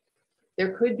case.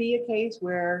 There could be a case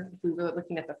where if we were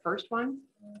looking at the first one,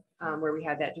 where we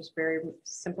had that just very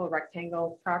simple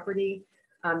rectangle property,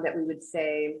 that we would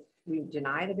say we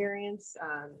deny the variance,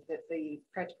 that the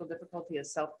practical difficulty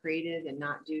is self-created and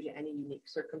not due to any unique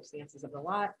circumstances of the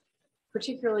lot,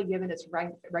 particularly given its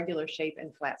regular shape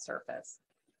and flat surface.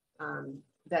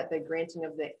 That the granting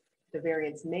of the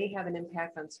variance may have an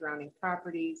impact on surrounding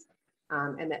properties,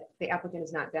 and that the applicant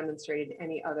has not demonstrated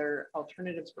any other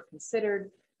alternatives were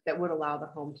considered that would allow the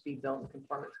home to be built in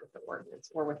conformance with the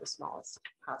ordinance or with the smallest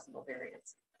possible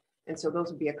variance. And so those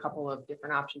would be a couple of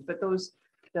different options, but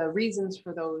the reasons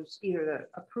for those, either the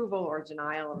approval or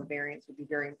denial of a variance, would be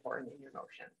very important in your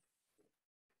motion.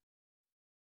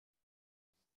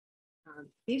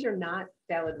 These are not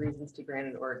valid reasons to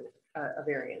grant a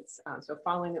variance. So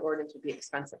following the ordinance would be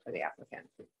expensive for the applicant.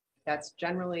 That's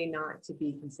generally not to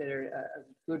be considered a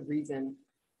good reason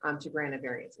to grant a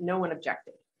variance. No one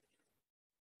objected.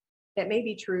 That may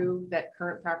be true that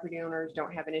current property owners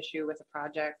don't have an issue with a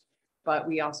project, but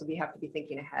we also have to be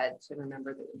thinking ahead to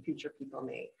remember that future people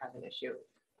may have an issue.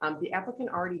 The applicant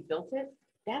already built it.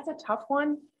 That's a tough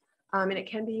one. And it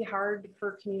can be hard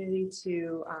for community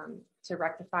to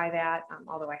rectify that.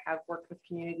 Although I have worked with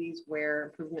communities where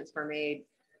improvements were made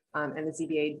and the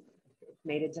ZBA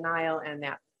made a denial, and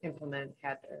that improvement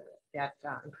had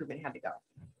to go.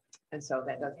 And so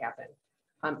that does happen.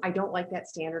 I don't like that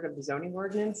standard of the zoning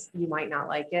ordinance. You might not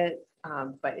like it,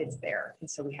 but it's there. And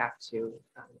so we have to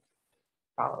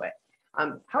follow it.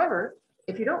 However,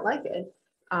 if you don't like it,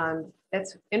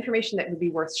 that's information that would be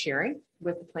worth sharing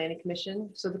with the Planning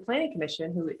Commission. So the Planning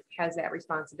Commission, who has that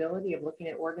responsibility of looking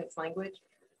at ordinance language,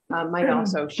 might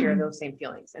also share those same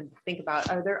feelings and think about,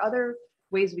 are there other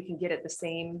ways we can get at the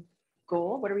same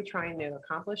goal? What are we trying to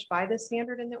accomplish by this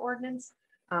standard in the ordinance?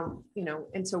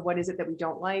 And so what is it that we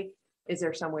don't like? Is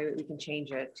there some way that we can change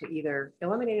it to either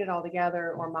eliminate it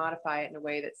altogether or modify it in a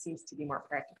way that seems to be more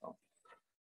practical?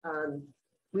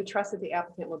 We trust that the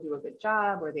applicant will do a good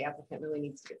job, or the applicant really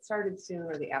needs to get started soon,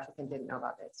 or the applicant didn't know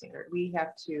about that standard. We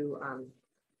have to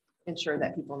ensure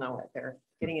that people know what they're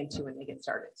getting into when they get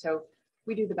started. So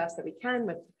we do the best that we can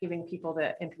with giving people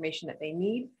the information that they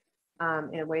need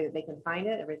in a way that they can find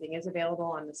it. Everything is available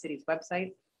on the city's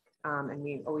website. And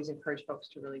we always encourage folks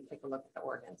to really take a look at the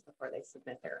ordinance before they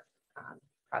submit their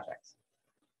projects.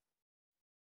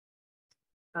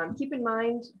 Keep in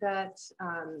mind that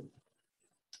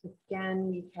again,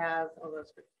 we have all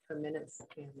those for minutes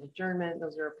and adjournment.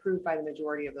 Those are approved by the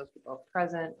majority of those people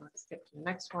present. Let's skip to the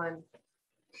next one.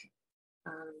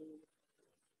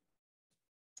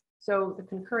 So the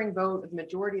concurring vote of the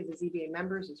majority of the ZBA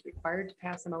members is required to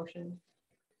pass a motion,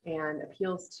 and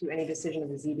appeals to any decision of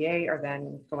the ZBA are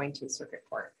then going to the circuit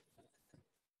court.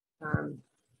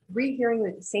 Rehearing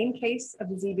the same case of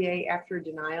the ZBA after a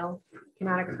denial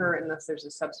cannot occur unless there's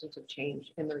a substantive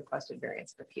change in the requested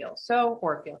variance of appeal. So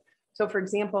for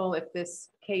example, if this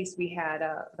case we had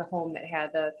the home that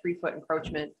had the 3-foot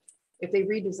encroachment, if they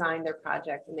redesigned their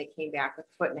project and they came back with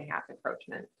 1.5 foot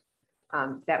encroachment,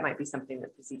 that might be something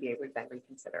that the ZBA would then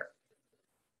reconsider.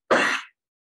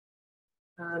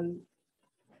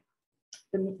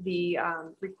 The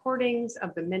recordings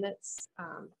of the minutes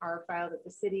are filed at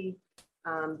the city.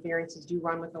 Variances do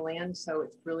run with the land, so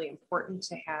it's really important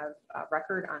to have a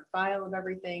record on file of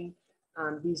everything.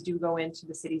 These do go into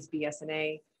the city's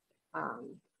BSNA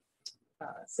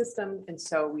system, and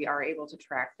so we are able to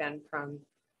track then from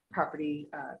property,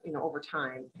 over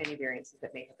time, any variances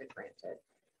that may have been granted.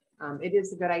 It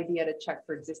is a good idea to check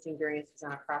for existing variances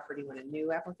on a property when a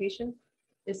new application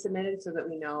is submitted, so that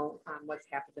we know what's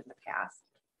happened in the past.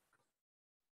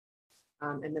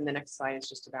 And then the next slide is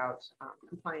just about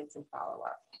compliance and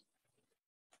follow-up.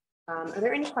 Are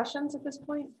there any questions at this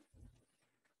point?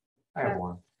 I have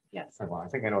one. Yes. I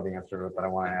think I know the answer to it, but I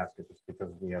want to ask it just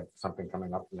because we have something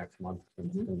coming up next month.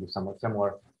 It's Mhm. going to be somewhat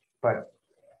similar, but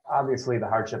obviously the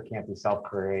hardship can't be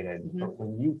self-created. Mhm. But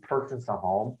when you purchase a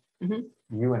home, Mhm.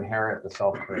 you inherit the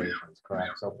self-creations,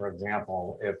 correct? So for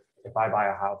example, if I buy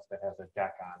a house that has a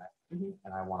deck on it Mhm.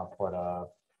 and I want to put a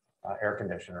air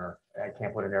conditioner, I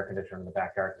can't put an air conditioner in the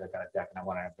backyard because I've got a deck and I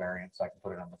want to have variance, so I can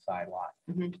put it on the side lot.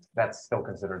 Mhm. That's still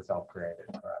considered self-created,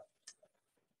 correct?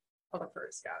 I'll defer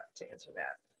to Scott to answer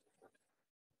that.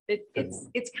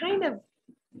 It's kind of,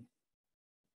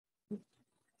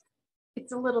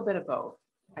 it's a little bit of both,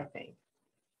 I think.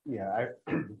 Yeah,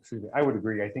 excuse me, I would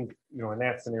agree. I think, in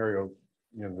that scenario,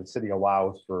 you know, the city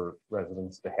allows for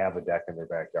residents to have a deck in their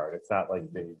backyard. It's not like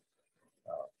they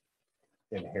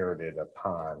inherited a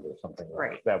pond or something like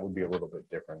Right. that. Would be a little bit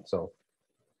different. So,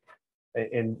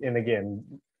 and again,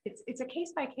 It's a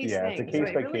case by case Yeah, it's a thing. case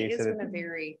So by it really case, is and going to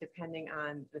vary depending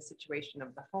on the situation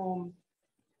of the home,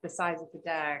 the size of the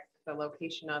deck, the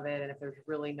location of it, and if there's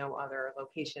really no other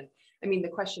location. I mean, the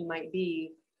question might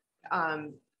be,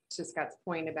 to Scott's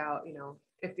point about, you know,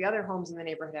 if the other homes in the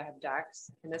neighborhood have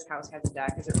decks and this house has a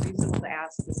deck, is it reasonable to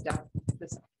ask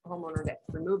this homeowner to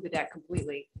remove the deck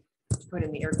completely, to put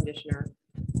in the air conditioner?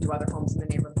 Do other homes in the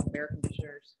neighborhood have air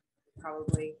conditioners?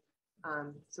 Probably.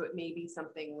 So it may be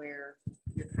something where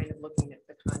you're kind of looking at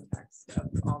the context of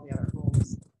all the other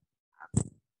homes.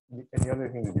 and the other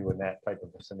thing to do in that type of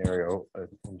a scenario,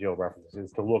 and Jill references,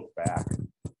 is to look back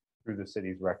through the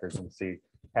city's records and see,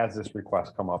 has this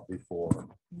request come up before?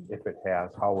 If it has,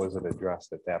 how was it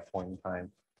addressed at that point in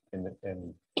time?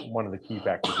 And one of the key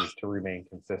factors is to remain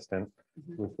consistent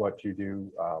with what you do,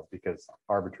 because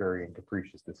arbitrary and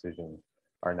capricious decisions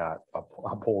are not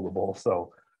upholdable.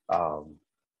 So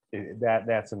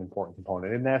that's an important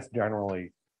component, and that's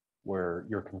generally where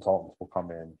your consultants will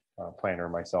come in. Planner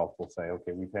and myself will say,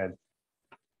 okay, we've had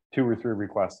 2 or 3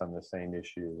 requests on the same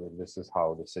issue, and this is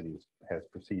how the city has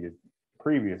proceeded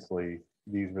previously.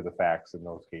 These were the facts in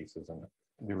those cases, and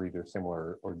they're either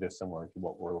similar or dissimilar to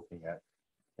what we're looking at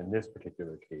in this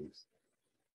particular case.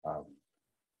 That's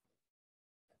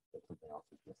something else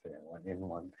I was gonna say. I went in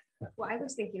one. Well, I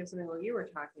was thinking of something while you were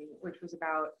talking, which was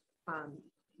about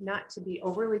not to be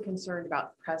overly concerned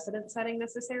about precedent setting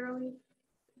necessarily.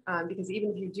 Because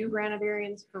even if you do grant a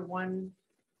variance for one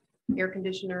air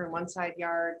conditioner in one side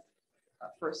yard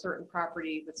for a certain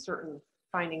property with certain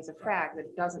findings of fact,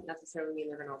 that doesn't necessarily mean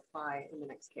they're going to apply in the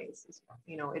next case.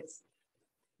 You know, it's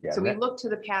Yeah, so we look to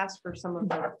the past for some of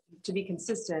the to be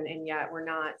consistent, and yet we're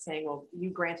not saying, well, you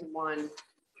granted one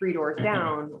 3 doors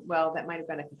down. Well, that might have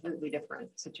been a completely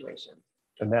different situation.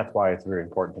 and that's why it's very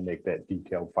important to make that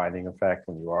detailed finding of fact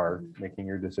when you are making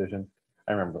your decision.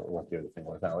 I remember what the other thing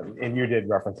was now, and you did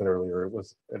reference it earlier. It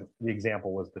was the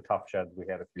example was the tough sheds we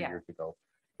had a few years ago.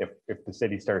 If the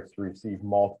city starts to receive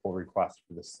multiple requests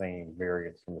for the same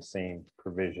variance from the same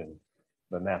provision,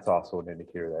 then that's also an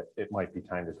indicator that it might be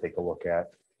time to take a look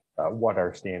at what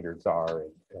our standards are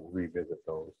and revisit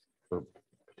those for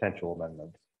potential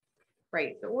amendments.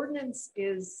 Right. The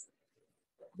ordinances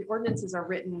are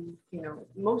written, you know,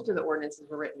 most of the ordinances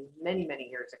were written many, many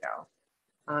years ago.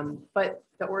 But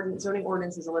the zoning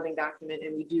ordinance is a living document,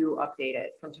 and we do update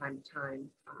it from time to time,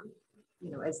 you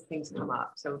know, as things come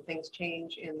up. So things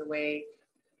change in the way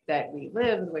that we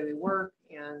live, the way we work,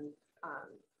 and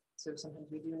so sometimes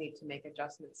we do need to make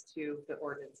adjustments to the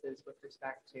ordinances with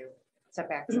respect to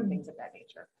setbacks and things of that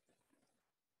nature.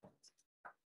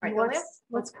 Right,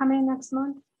 What's coming next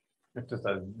month? It's just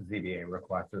a ZBA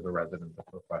request, or the resident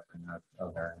that's requesting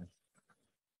a variance.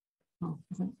 Oh,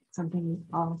 isn't something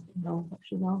all know what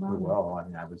should know We about? will, I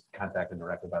mean, I was contacted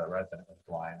directly by the resident, that's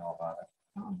why I know about it.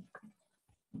 Oh,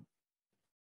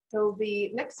 So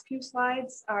the next few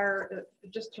slides are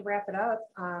just to wrap it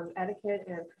up, etiquette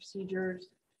and procedures.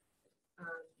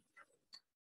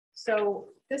 So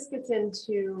this gets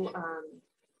into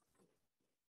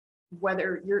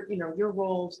whether your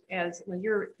roles as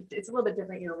it's a little bit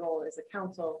different, your role as a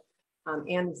council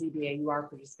and the ZBA. You are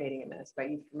participating in this,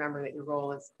 but you remember that your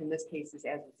role is in this case is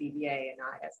as the ZBA and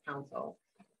not as council.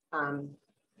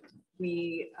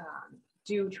 We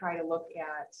do try to look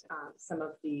at some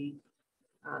of the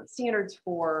standards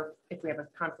for if we have a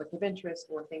conflict of interest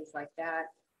or things like that.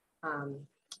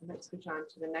 Let's switch on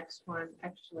to the next one.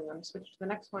 Actually, I'm switch to the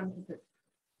next one because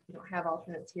we don't have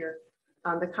alternates here.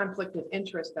 The conflict of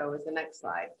interest, though, is the next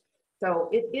slide. So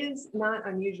it is not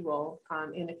unusual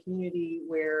in a community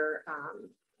where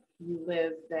you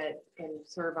live that and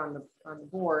serve on the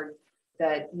board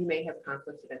that you may have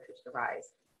conflicts of interest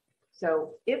arise.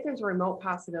 So if there's a remote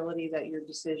possibility that your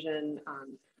decision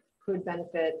could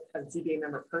benefit a ZBA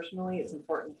member personally, it's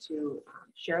important to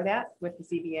share that with the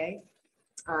ZBA.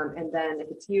 And then if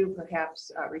it's you,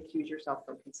 perhaps recuse yourself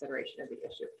from consideration of the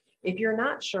issue. If you're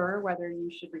not sure whether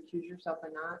you should recuse yourself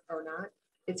or not,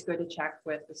 it's good to check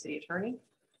with the city attorney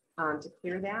to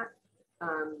clear that.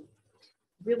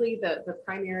 Really,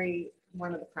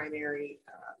 one of the primary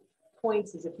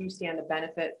points is if you stand to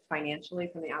benefit financially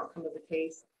from the outcome of the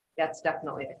case, that's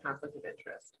definitely a conflict of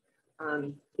interest.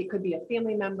 It could be a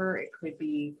family member, it could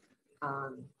be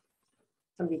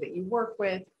somebody that you work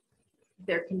with.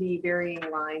 There can be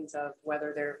varying lines of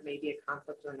whether there may be a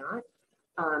conflict or not.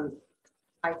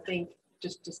 I think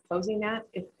just disclosing that,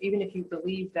 even if you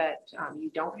believe that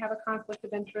you don't have a conflict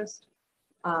of interest,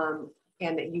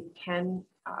 and that you can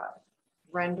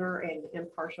render an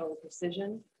impartial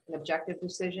decision, an objective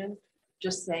decision.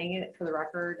 Just saying it for the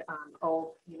record,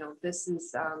 oh, you know, this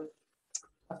is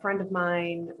a friend of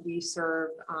mine, we serve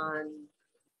on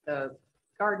the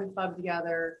garden club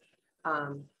together,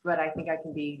 but I think I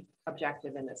can be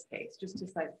objective in this case, just to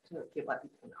let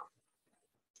people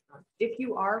know. If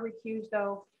you are recused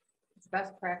though, it's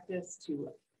best practice to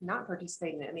not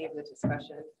participate in any of the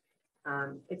discussion.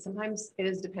 It sometimes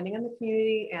is depending on the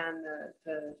community and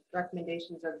the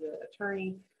recommendations of the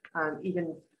attorney,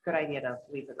 even good idea to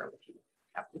leave the room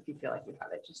if you feel like you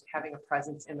have it. Just having a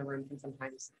presence in the room can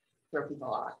sometimes throw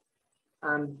people off.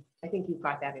 I think you've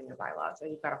got that in your bylaws. So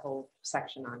you've got a whole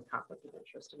section on conflict of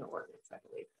interest in the ordinance, I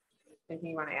believe.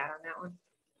 Anything you want to add on that one?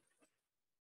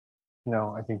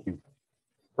 No, I think you've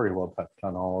pretty well touched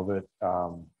on all of it.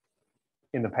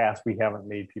 In the past, we haven't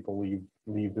made people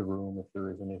leave the room if there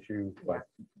is an issue,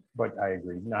 but I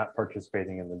agree, not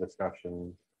participating in the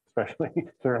discussion, especially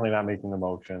certainly not making the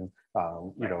motion,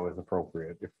 you know, is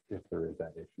appropriate if there is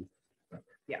that issue.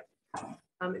 Yeah.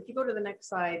 If you go to the next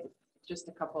slide, just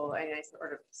a couple, and I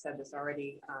sort of said this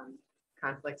already,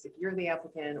 conflicts if you're the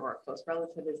applicant or a close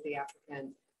relative is the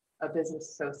applicant, a business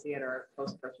associate or a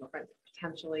close personal friend,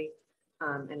 potentially.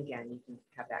 And again, you can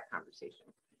have that conversation.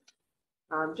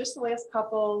 Just the last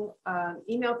couple,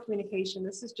 email communication.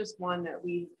 This is just one that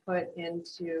we put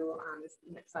into this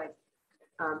next slide,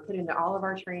 put into all of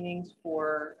our trainings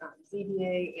for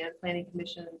ZBA and Planning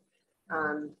Commission.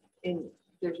 And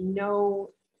there's no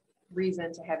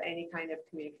reason to have any kind of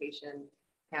communication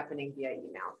happening via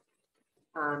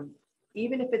email.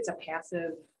 Even if it's a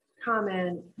passive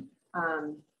comment,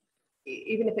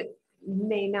 even if it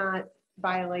may not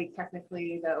violate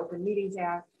technically the Open Meetings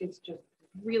Act, it's just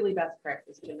really best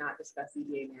practice to not discuss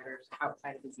ZBA matters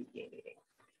outside of the ZBA meeting.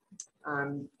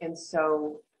 And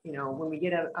so, you know, when we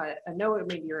get a note,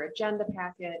 maybe your agenda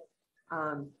packet,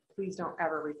 please don't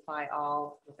ever reply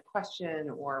all with a question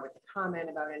or with a comment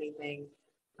about anything.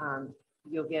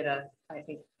 You'll get I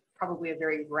think, probably a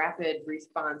very rapid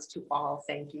response to all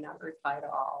saying do not reply to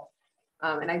all.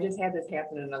 And I just had this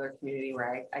happen in another community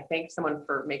where I thanked someone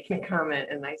for making a comment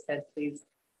and I said, please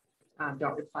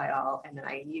don't reply all. And then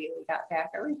I immediately got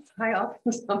back a reply all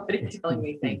from somebody telling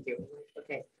me thank you.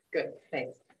 Okay, good,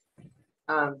 thanks.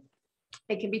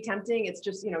 It can be tempting. It's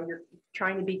just, you know, you're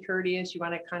trying to be courteous. You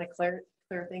want to kind of clear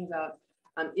things up.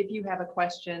 If you have a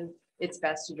question, it's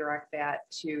best to direct that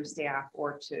to staff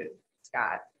or to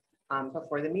Scott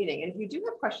before the meeting. And if you do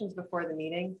have questions before the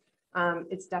meeting,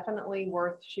 it's definitely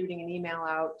worth shooting an email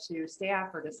out to staff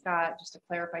or to Scott just to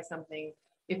clarify something.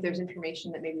 If there's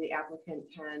information that maybe the applicant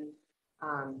can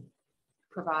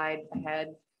provide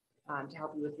ahead to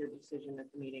help you with your decision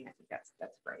at the meeting, I think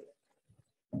that's great.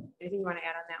 Anything you want to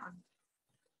add on that one?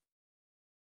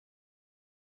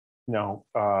 No,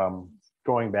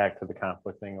 going back to the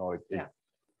conflict thing,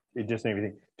 it just made me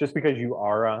think, just because you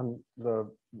are on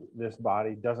this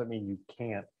body doesn't mean you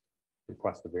can't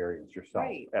request a variance yourself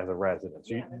as a resident.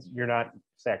 So you're not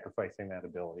sacrificing that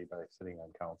ability by sitting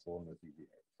on council in the ZBA.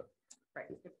 So. Right,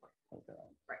 good point. Okay.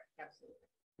 Right, absolutely.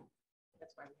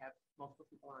 That's why we have multiple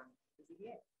people on the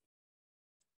ZBA.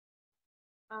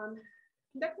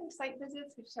 Conducting site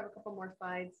visits, we just have a couple more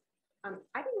slides.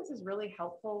 I think this is really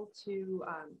helpful to,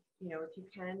 you know, if you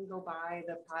can go by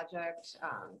the project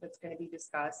that's going to be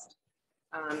discussed.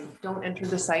 Don't enter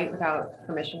the site without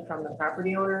permission from the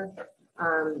property owner.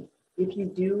 If you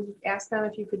do ask them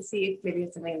if you could see, maybe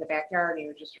it's something in the backyard and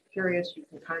you're just curious, you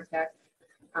can contact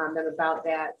them about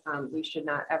that. We should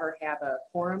not ever have a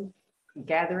quorum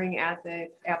gathering at the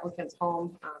applicant's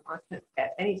home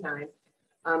at any time.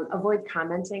 Avoid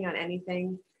commenting on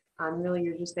anything. Really,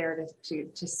 you're just there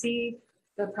to see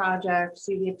the project,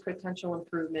 see the potential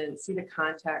improvements, see the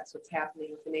context, what's happening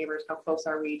with the neighbors, how close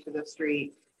are we to the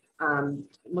street,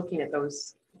 looking at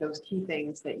those key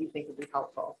things that you think would be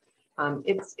helpful.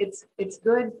 It's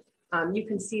good. You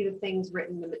can see the things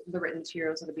written, the written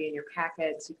materials that'll be in your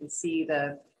packets. You can see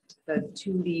the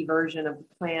 2D version of the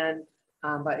plan,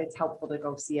 but it's helpful to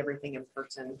go see everything in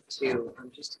person too,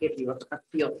 just to give you a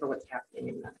feel for what's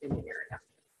happening in the area.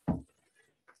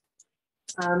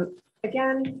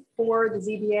 Again, for the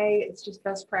ZBA, it's just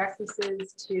best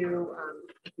practices to,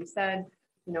 like we said,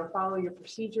 you know, follow your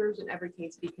procedures, in every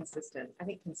case be consistent. I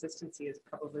think consistency is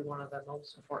probably one of the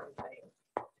most important things.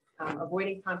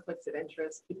 Avoiding conflicts of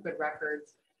interest, keep good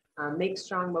records, make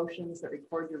strong motions that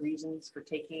record your reasons for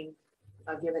taking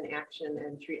a given action,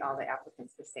 and treat all the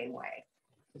applicants the same way.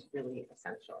 It's really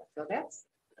essential. So that's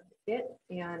it,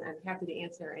 and I'm happy to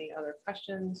answer any other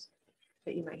questions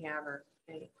that you might have, or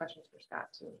any questions for Scott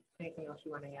too. Anything else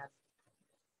you want to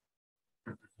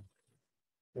add?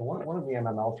 One of the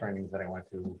MML trainings that I went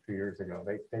to a few years ago,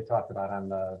 they talked about on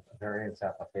the variance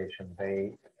application,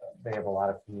 they have a lot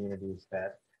of communities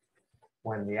that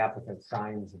when the applicant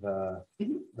signs the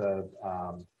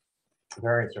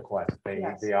variance request,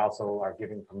 Yes. they also are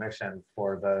giving permission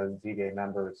for the ZBA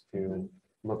members to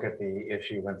look at the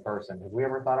issue in person. Have we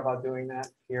ever thought about doing that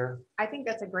here? I think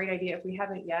that's a great idea. If we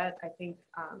haven't yet, I think,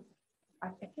 I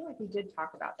feel like we did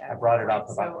talk about that. I brought it up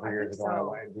So about 3 I years think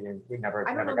ago. so. and we never.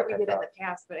 I don't know never that we got did it in done. the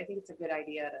past, but I think it's a good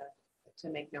idea to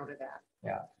make note of that.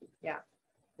 Yeah. Yeah.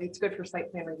 It's good for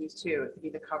site plan reviews too. It could be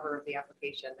the cover of the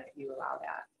application that you allow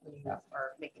that when you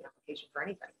are making an application for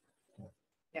anything.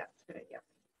 Yeah, it's a good idea.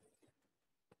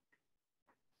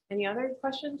 Any other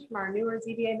questions from our newer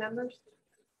ZBA members?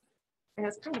 And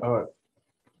it's kind of,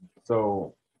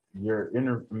 So your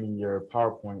your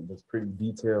PowerPoint was pretty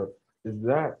detailed. Is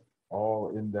that all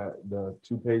in the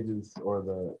 2 pages or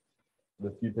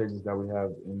the few pages that we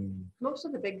have in? most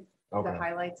of the big, Okay. the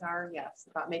highlights are, yes,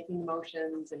 about making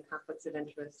motions and conflicts of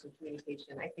interest and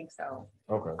communication. I think so.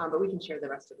 Okay. But we can share the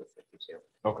rest of this with you too.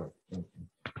 Okay. Thank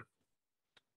you.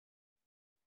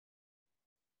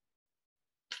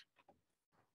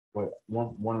 Wait,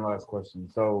 one last question.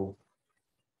 So,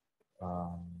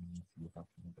 let's see if I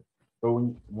can-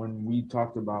 so when we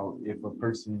talked about if a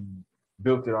person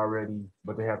built it already,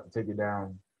 but they have to take it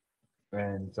down,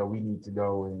 and so we need to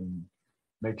go and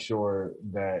make sure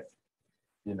that,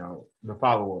 you know, the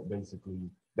follow-up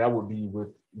basically, that would be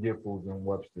with Giffords and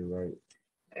Webster, right?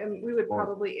 And we would Or-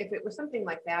 probably, if it was something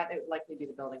like that, it would likely be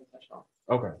the building official.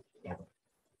 Okay.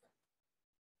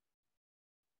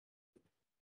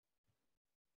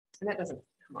 And that doesn't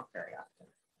come up very often.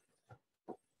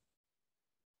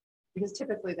 Because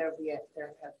typically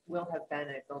will have been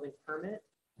a building permit,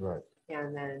 Right.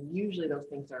 and then usually those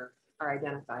things are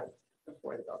identified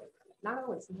before the building permit. Not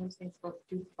always, sometimes things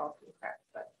do fall through the cracks,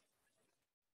 but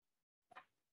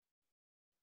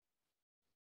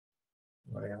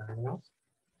Anybody got anything else?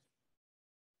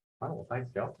 Oh, well, thanks,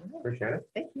 Joe. Appreciate it.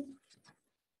 thank you.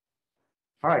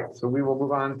 All right, so we will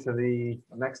move on to the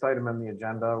next item on the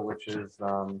agenda, which is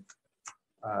our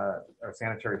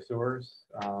sanitary sewers.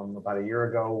 About a year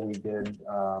ago, we did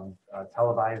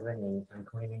televising and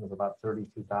cleaning of about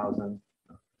 32,000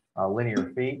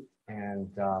 linear feet. And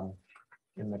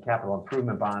in the capital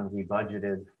improvement bond, we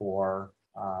budgeted for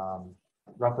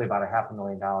roughly about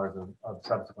 $500,000 of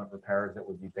subsequent repairs that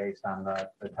would be based on the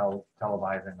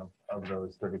televising of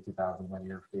those 32,000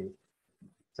 linear feet.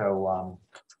 So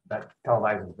that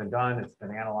televising has been done, it's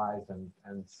been analyzed, and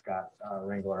Scott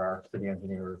Ringler, our city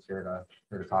engineer, is here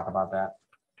to talk about that.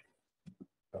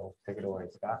 So take it away,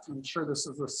 Scott. I'm sure this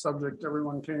is the subject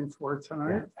everyone came for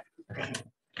tonight.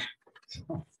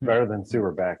 Better than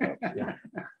sewer backup.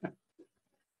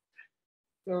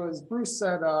 So as Bruce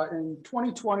said, in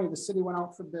 2020, the city went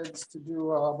out for bids to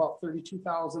do about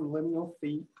 32,000 lineal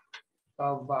feet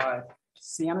of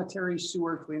sanitary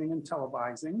sewer cleaning and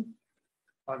televising.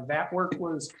 That work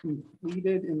was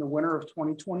completed in the winter of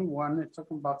 2021. It took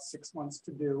them about 6 months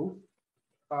to do.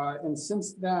 And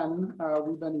since then,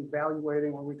 we've been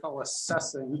evaluating what we call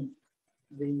assessing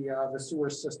the sewer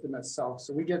system itself.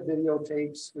 So we get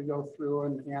videotapes, we go through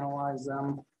and analyze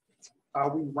them.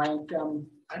 We rank them.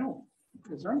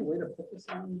 Is there any way to put this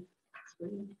on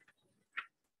screen?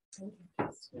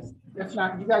 If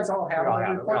not, you guys all have We all the have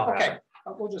it, we report? all have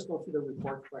Okay, we'll just go through the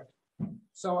report quick.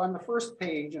 So on the first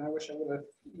page, and I wish I would have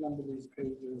numbered these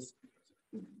pages,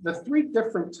 the 3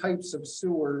 different types of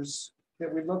sewers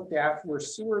that we looked at were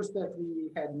sewers that we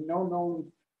had no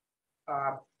known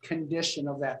condition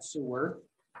of that sewer.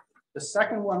 The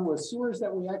second one was sewers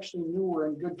that we actually knew were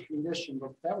in good condition,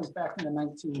 but that was back in the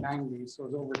 1990s, so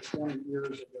it was over 20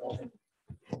 years ago.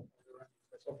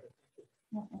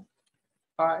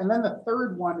 And then the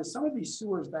third one is some of these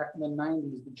sewers back in the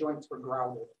 90s, the joints were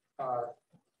grouted,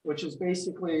 which is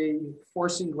basically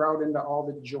forcing grout into all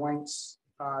the joints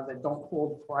that don't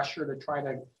hold pressure to try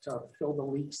to fill the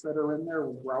leaks that are in there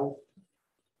with grout.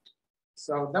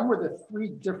 So then were the 3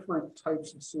 different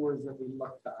types of sewers that we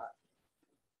looked at.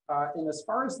 And as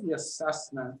far as the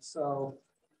assessment, so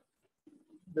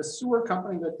the sewer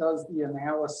company that does the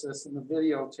analysis and the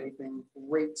videotaping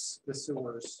rates the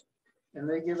sewers. And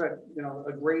they give it,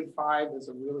 a grade 5 is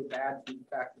a really bad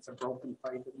defect. It's a broken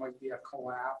pipe. It might be a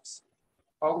collapse.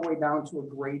 All the way down to a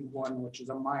grade 1, which is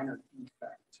a minor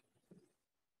defect.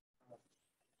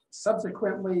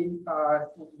 Subsequently,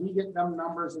 we get them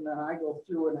numbers, and then I go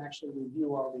through and actually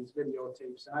review all these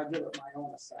videotapes, and I give it my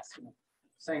own assessment.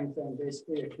 Same thing,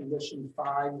 basically a condition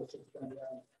 5, which is going to be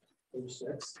on page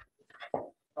 6.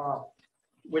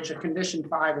 Which a condition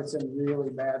 5 is in really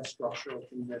bad structural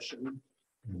condition.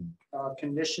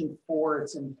 Condition 4,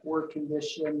 it's in poor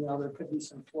condition. You know, there could be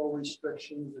some flow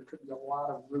restrictions. There could be a lot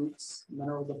of roots,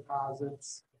 mineral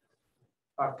deposits.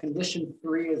 Condition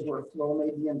 3 is where flow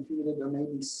may be impeded. There may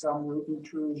be some root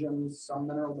intrusions, some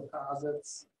mineral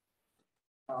deposits.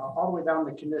 All the way down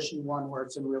to condition 1 where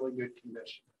it's in really good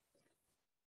condition.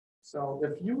 So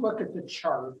if you look at the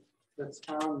chart that's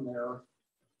on there,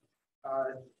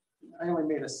 I only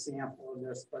made a sample of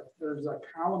this, but there's a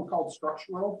column called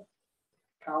structural,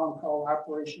 column called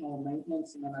operational and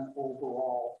maintenance, and then an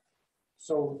overall.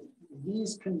 So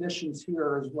these conditions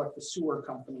here is what the sewer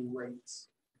company rates.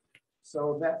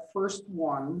 So that first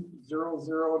one, 00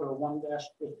 to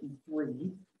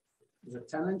 1-53, is a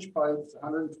 10-inch pipe, it's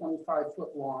 125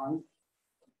 foot long.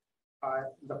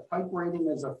 The pipe rating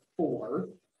is a 4.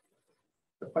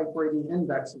 The pipe rating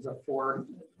index is a 4,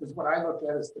 is what I look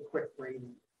at as the quick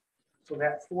rating. So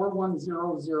that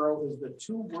 4100 is the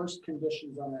 2 worst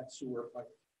conditions on that sewer pipe.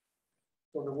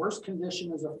 So the worst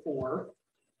condition is a 4,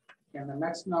 and the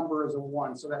next number is a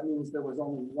 1. So that means there was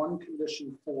only one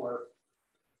condition 4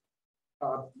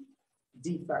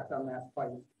 defect on that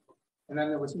pipe. And then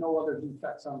there was no other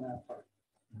defects on that pipe.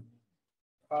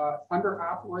 Under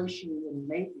operation and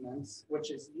maintenance,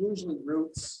 which is usually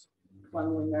roots,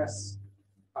 cleanliness,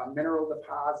 mineral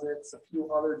deposits, a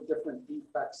few other different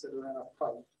defects that are in a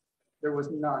pipe, there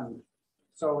was none.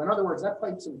 So in other words, that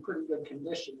pipe's in pretty good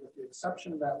condition with the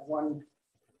exception of that one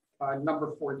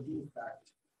number 4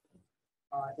 defect.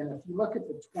 And if you look at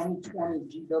the 2020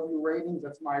 GW ratings,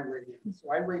 that's my rating.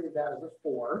 So I rated that as a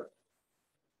 4.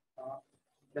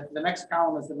 The next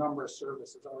column is the number of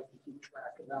services. I like to keep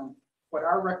track of them. But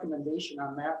our recommendation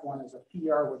on that one is a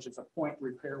PR, which is a point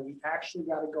repair. We actually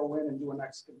got to go in and do an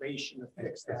excavation to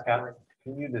fix that. Scott,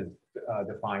 can you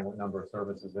define what number of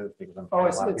services is? Because I'm Oh, sure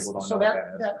a lot of people don't so know what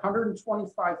that that is.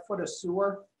 125 foot of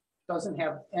sewer doesn't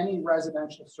have any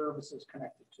residential services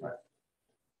connected to it.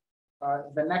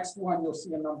 The next one, you'll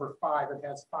see a number 5. It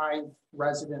has 5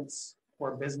 residents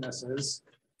or businesses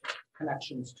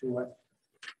connections to it.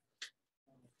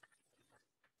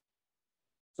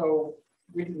 So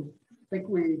we think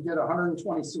we did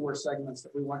 120 sewer segments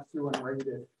that we went through and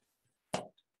rated.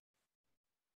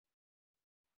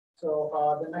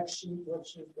 So the next sheet,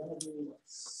 which is going to be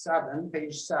 7,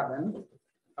 page 7.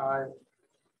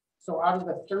 So out of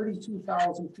the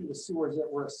 32,000 feet of sewers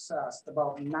that were assessed,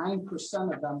 about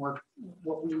 9% of them were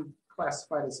what we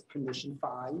classified as condition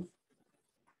 5.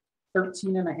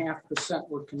 13.5%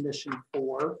 were condition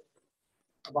 4.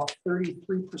 About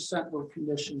 33% were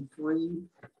condition 3.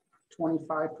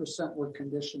 25% were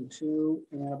condition 2,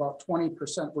 and about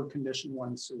 20% were condition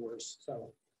 1 sewers.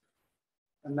 So,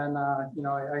 and then you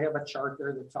know, I have a chart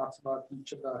there that talks about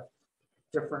each of the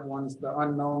different ones, the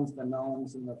unknowns, the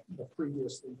knowns, and the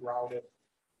previously grouted.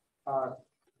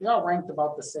 They all ranked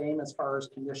about the same as far as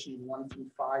conditions 1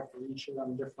 through 5 for each of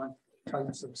them different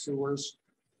types of sewers.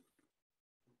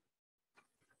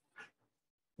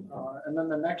 And then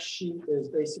the next sheet is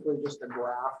basically just a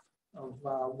graph of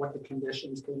what the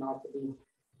conditions came out to be.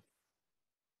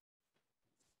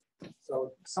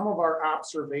 So some of our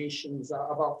observations,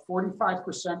 about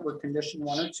 45% were condition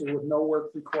 1 or 2 with no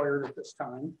work required at this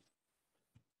time.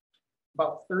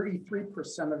 About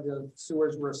 33% of the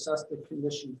sewers were assessed at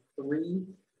condition 3.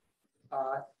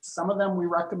 Some of them we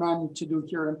recommend to do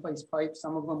cured in place pipe.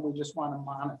 Some of them we just want to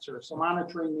monitor. So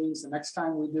monitoring means the next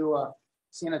time we do a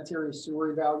sanitary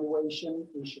sewer evaluation,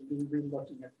 we should be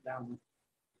re-looking at them.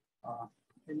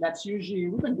 And that's usually,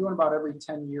 we've been doing about every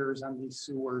 10 years on these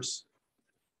sewers.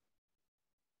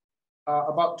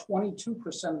 About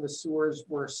 22% of the sewers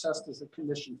were assessed as a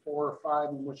condition 4 or 5,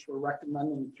 in which we're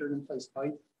recommending cured in place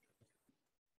pipe.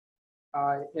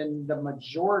 And the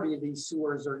majority of these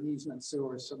sewers are easement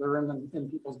sewers, so they're in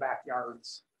people's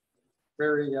backyards.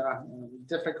 Very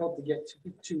difficult to get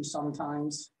to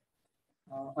sometimes.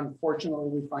 Unfortunately,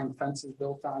 we find fences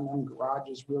built on them,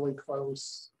 garages really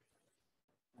close.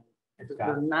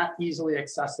 They're not easily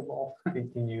accessible.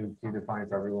 Can you define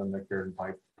for everyone the cured in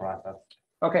pipe process?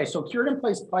 Okay, so cured in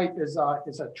place pipe is a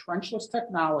trenchless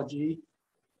technology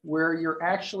where you're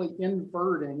actually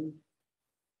inverting.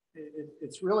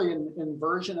 It's really an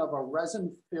inversion of a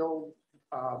resin-filled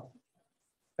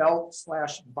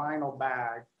felt/vinyl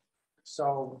bag.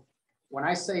 So when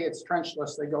I say it's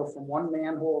trenchless, they go from one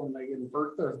manhole and they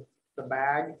invert the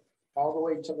bag all the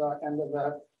way to the end of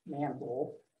the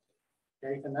manhole.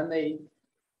 Okay, and then they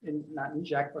not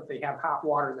inject, but they have hot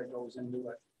water that goes into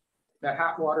it. That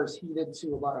hot water is heated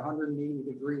to about 180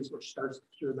 degrees, which starts to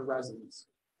cure the resins.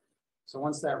 So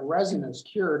once that resin is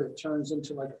cured, it turns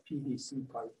into like a PVC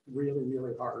pipe, really,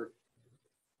 really hard.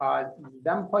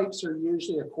 Them pipes are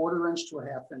usually a 1/4 inch to a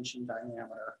 1/2 inch in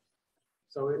diameter.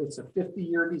 So it's a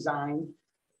 50-year design.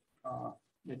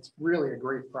 It's really a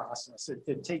great process.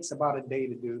 It takes about a day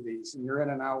to do these, and you're in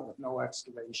and out with no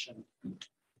excavation.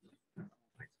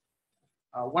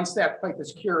 Once that pipe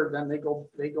is cured, then they go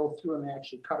through and they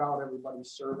actually cut out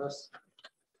everybody's service.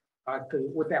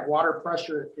 With that water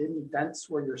pressure, it indents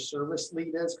where your service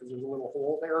lead is because there's a little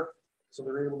hole there. So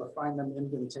they're able to find them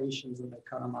indentations and they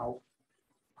cut them out.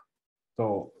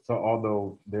 So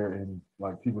although they're in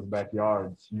like people's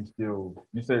backyards, you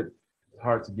said it's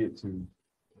hard to get to.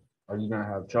 Are you gonna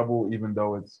have trouble even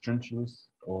though it's trenchless,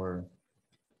 or?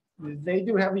 They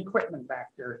do have equipment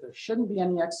back there. There shouldn't be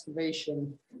any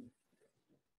excavation.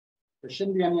 Unless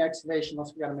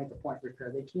we got to make a point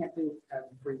repair. They can't do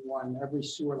every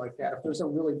sewer like that. If there's a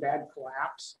really bad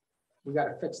collapse, we got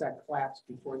to fix that collapse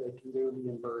before they can do the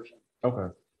inversion.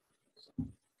 Okay.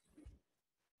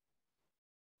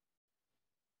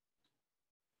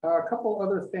 A couple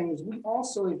other things. We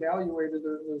also evaluated,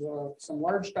 there's some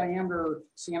large diameter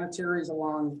sanitaries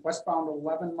along westbound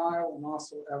 11 Mile and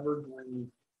also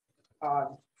Evergreen.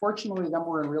 Fortunately, them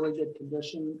were in really good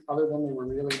condition, other than they were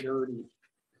really dirty.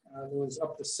 There was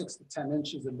up to 6 to 10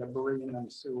 inches of debris in them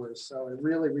sewers, so it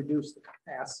really reduced the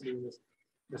capacity of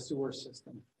the sewer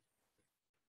system.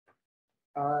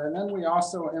 And then we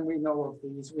also, and we know of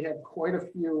these, we had quite a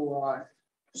few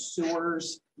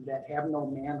sewers that have no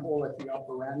manhole at the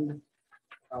upper end.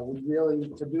 We really,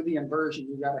 to do the inversion,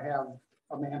 you got to have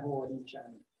a manhole at each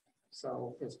end.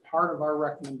 So as part of our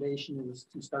recommendation is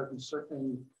to start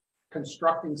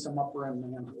constructing some upper end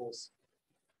manholes.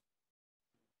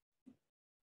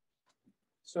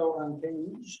 So on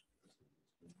page,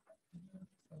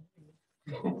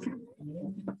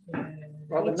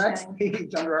 well, the next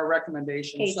page under our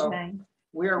recommendation. Page so 9.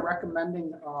 we are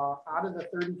recommending out of the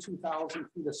 32,000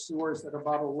 feet of sewers that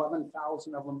about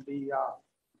 11,000 of them be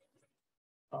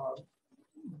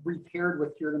repaired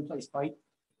with cured in place pipe.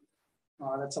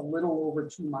 That's a little over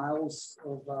 2 miles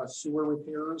of sewer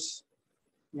repairs,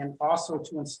 and also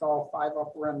to install 5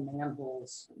 upper end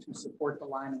manholes to support the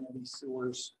lining of these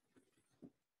sewers.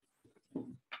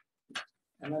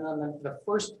 And then on the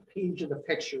first page of the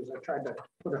pictures, I tried to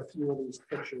put a few of these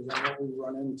pictures on what we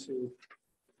run into.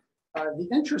 The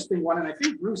interesting one, and I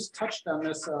think Bruce touched on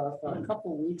this a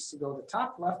couple of weeks ago, the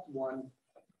top left one.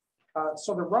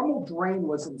 So the Rummel drain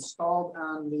was installed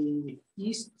on the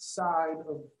east side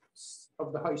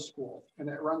of the high school, and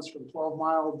it runs from 12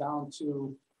 Mile down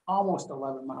to almost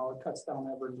 11 Mile. It cuts down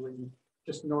Evergreen,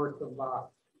 just north of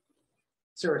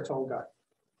Saratoga.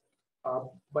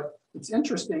 But it's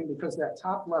interesting because that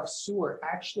top left sewer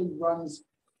actually runs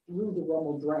through the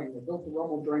Rummel drain. They built the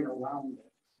Rummel drain around it.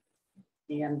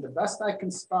 And the best I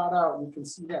can spot out, you can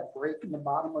see that break in the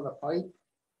bottom of the pipe.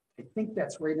 I think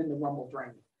that's right in the Rummel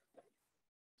drain.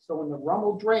 So when the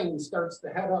Rummel drain starts to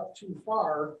head up too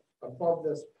far above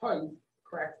this pipe,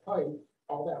 cracked pipe,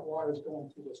 all that water is going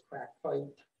through this cracked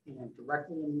pipe and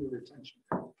directly into the retention.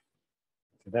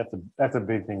 That's a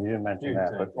big thing. You didn't mention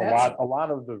that, but a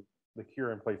lot of the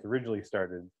cure in place originally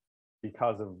started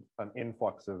because of an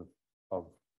influx of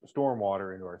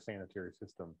stormwater into our sanitary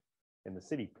system, and the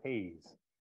city pays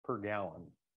per gallon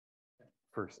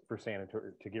for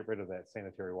sanitary to get rid of that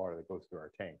sanitary water that goes through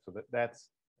our tank. So that's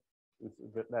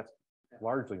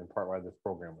largely in part why this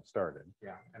program was started.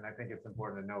 Yeah, and I think it's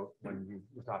important to note when you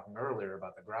were talking earlier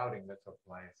about the grouting that took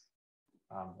place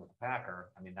with the Packer.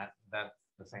 I mean that's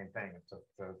the same thing. It's to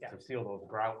seal those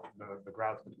the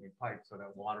grouts between pipes so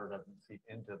that water doesn't seep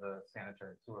into the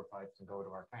sanitary sewer pipes and go to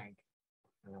our tank,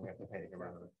 and then we have to pay to get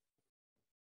rid of it.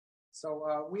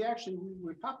 So we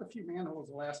popped a few manholes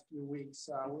the last few weeks.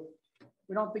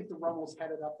 We don't think the Rummel's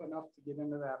headed up enough to get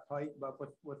into that pipe, but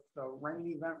with the rain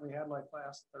event we had like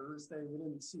last Thursday, we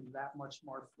didn't see that much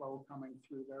more flow coming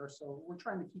through there. So we're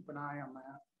trying to keep an eye on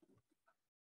that.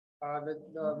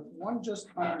 The one just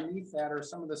underneath that are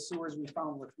some of the sewers we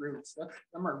found with roots.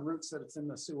 Them are roots that it's in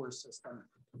the sewer system.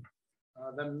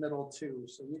 The middle two.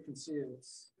 So you can see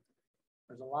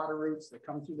there's a lot of roots that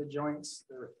come through the joints.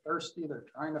 They're thirsty. They're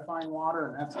trying to find water,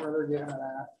 and that's where they're getting it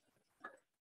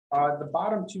at. The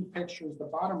bottom two pictures, the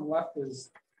bottom left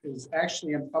is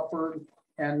actually an upper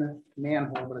end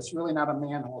manhole, but it's really not a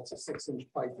manhole. It's a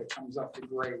 6-inch pipe that comes up to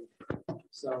grade.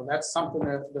 So that's something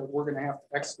that we're going to have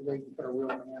to excavate and put a real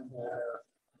manhole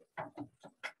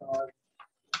there.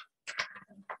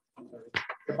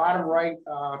 The bottom right,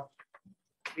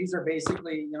 these are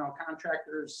basically,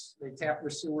 contractors, they tap their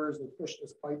sewers, they push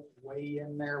this pipe way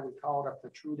in there. We call it a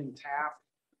protruding tap.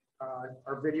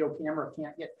 Our video camera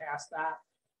can't get past that.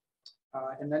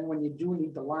 And then when you do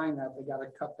need to line that, they gotta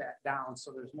cut that down,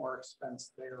 so there's more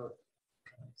expense there.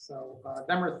 So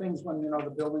them are things when,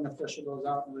 the building official goes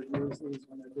out and reviews these,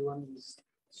 when they're doing these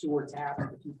sewer taps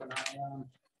to keep an eye on.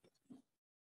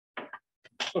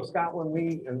 So Scott, when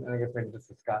we, and I guess maybe this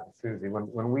is Scott and Susie,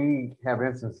 when we have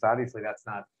instances, obviously that's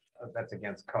not, that's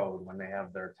against code when they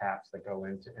have their taps that go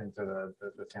into the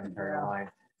sanitary line.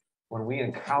 When we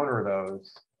encounter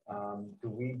those, do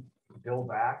we bill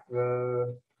back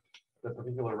the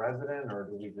particular resident, or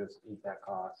do we just eat that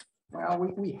cost? Well,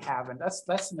 we haven't.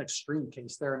 That's an extreme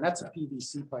case there, and that's a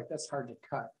PVC pipe. That's hard to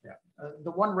cut. Yeah.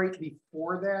 The one right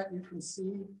before that, you can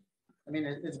see, I mean,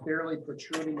 it's barely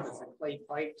protruding, but it's a clay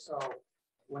pipe. So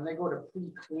when they go to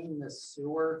pre-clean this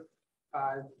sewer,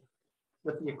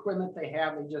 with the equipment they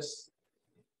have, they just,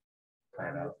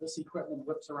 this equipment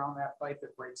whips around that pipe,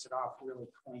 it breaks it off really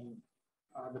clean.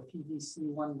 The PVC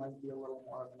one might be a little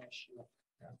more of an issue.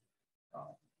 Yeah.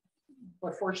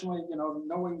 But fortunately,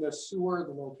 knowing the sewer,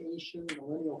 the location, the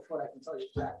lineal foot, I can tell you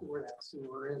exactly where that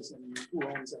sewer is and who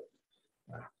owns it.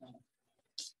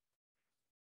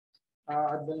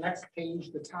 The next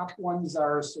page, the top ones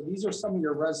are, so these are some of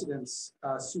your residents'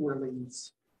 sewer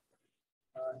leads.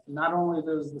 Not only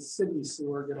does the city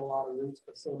sewer get a lot of leads,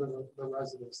 but so do the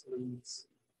residents' leads.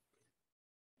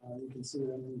 You can see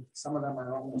them, some of them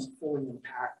are almost fully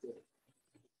impacted.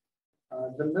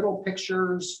 The middle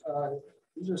pictures,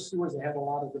 these are sewers that have a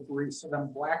lot of debris. So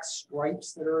them black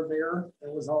stripes that are there,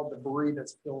 that was all debris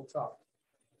that's built up.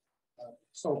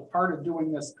 So part of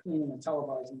doing this cleaning and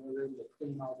televising, we were able to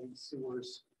clean all these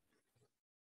sewers.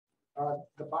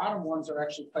 The bottom ones are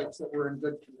actually pipes that were in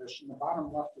good condition. The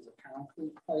bottom left is a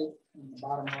concrete pipe, and the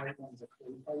bottom right one is a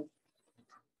clay pipe.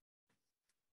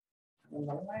 And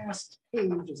the last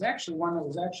page is actually one that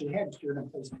was actually had cured in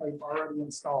place pipe already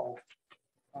installed.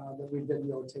 That we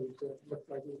videotaped. It looked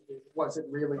like it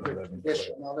wasn't really good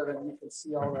condition, other than you can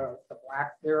see all the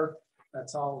black there.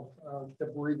 That's all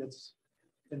debris that's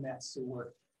in that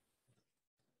sewer.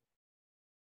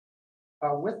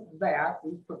 With that,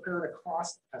 we prepared a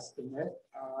cost estimate.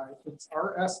 It's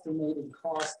our estimated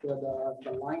cost that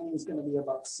the lining is going to be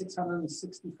about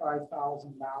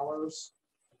 $665,000.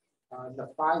 The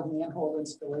 5 manhole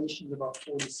installation is about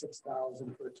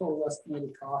 $46,000 for a total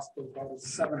estimated cost of about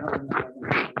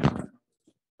 $711,000.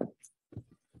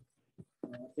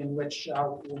 In which,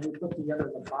 when we put together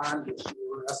the bond issue,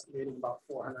 we're estimating about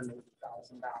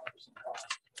 $480,000 in cost.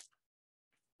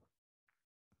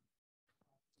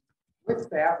 With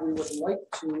that, we would like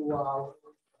to go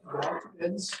out to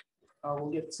bids. We'll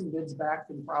get some bids back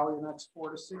in probably the next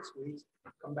 4 to 6 weeks.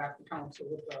 Come back to council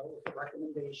with a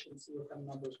recommendation, see what kind of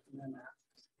numbers come in at.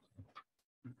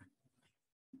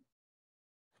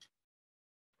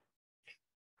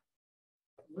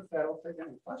 With that, I'll take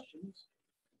any questions.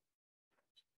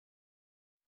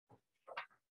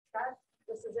 Scott,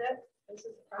 this is it? This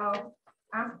is the problem?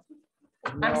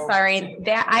 I'm sorry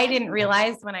that I didn't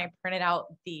realize when I printed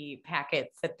out the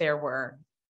packets that there were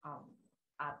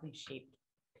oddly shaped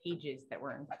pages that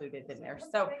were included in there.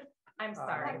 So I'm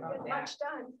sorry about that. Much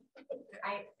done.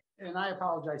 And I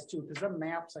apologize too, because the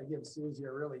maps I give Susie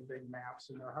are really big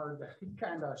maps and they're hard to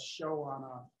kind of show on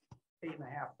a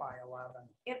 8.5 by 11.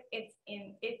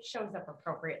 It shows up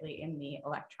appropriately in the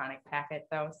electronic packet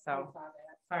though. So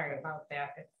sorry about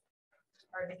that. It's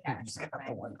hard to catch.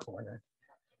 One corner.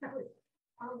 Do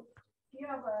you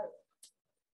have a,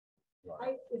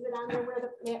 is it on there where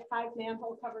the 5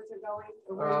 manhole covers are going?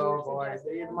 Oh boy,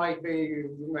 it might be,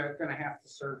 we're gonna have to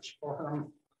search for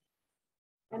them.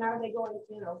 And are they going,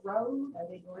 road? Are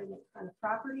they going on the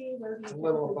property? Where do you? A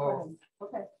little of both.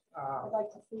 Okay, I'd like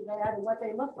to see that and what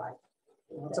they look like.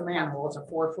 It's a manhole. It's a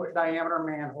 4-foot diameter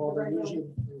manhole. They're usually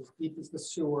as deep as the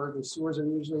sewer. The sewers are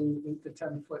usually 8 to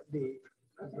 10 foot deep.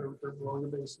 They're below the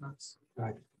basements.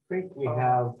 I think we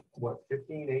have, what,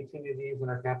 15, 18 of these in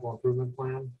our capital improvement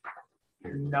plan?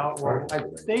 No, well, I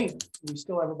think we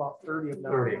still have about 30 of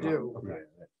them 30 to of them. do. Okay.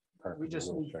 We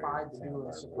just need 5 to do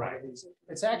this. These.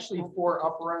 It's actually 4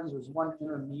 upper ends. There's 1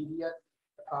 intermediate.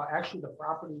 Actually, the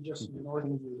property just north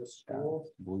of the school,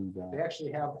 they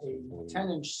actually have a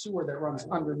 10-inch sewer that runs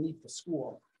underneath the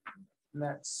school. And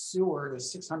that sewer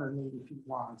is 680 feet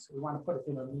long. So we want to put it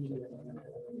intermediate.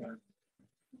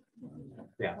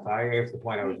 Yeah, I guess the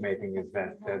point I was making is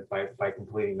that by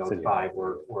completing those 5,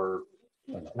 we're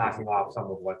knocking off some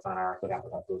of what's on our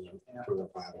capital improvement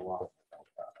plan as well.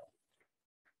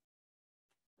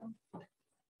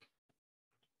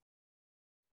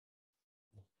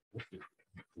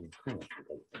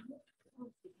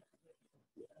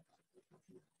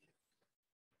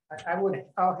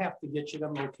 I'll have to get you the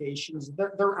locations.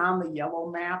 They're on the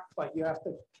yellow map, but you have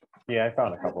to Yeah, I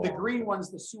found a couple. The of them. green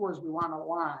ones, the sewers we want to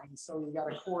line, so you got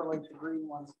to correlate the green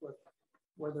ones with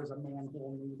where there's a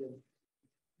manhole needed.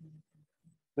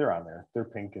 They're on there. They're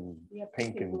pink and Yeah,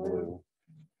 pink and blue.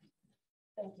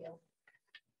 Thank you.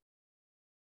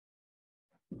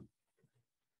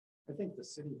 I think the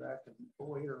city back in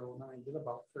 08 or 09 did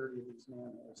about 30 of these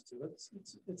manholes too.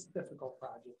 It's a difficult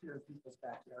project. Here in people's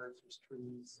backyards, there's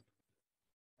trees.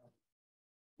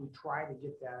 We try to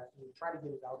get that, we try to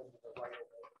get it out into the right of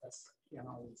way. That's, can't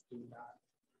always do that.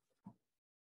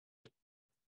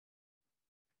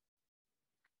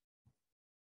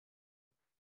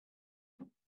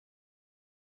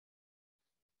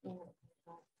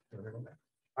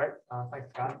 All right, thanks,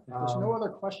 Scott. If there's no other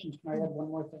questions, can I add one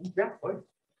more thing? Yeah, please.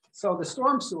 So the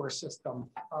storm sewer system,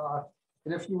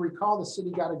 and if you recall, the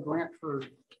city got a grant for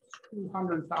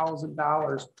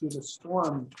 $200,000 to the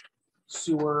storm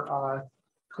sewer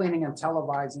cleaning and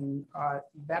televising.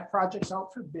 That project's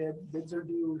out for bid. Bids are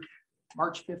due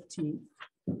March 15th.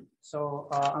 So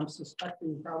I'm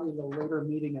suspecting probably the later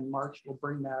meeting in March will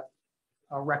bring that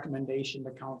recommendation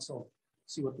to council,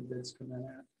 see what the bids come in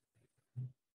at.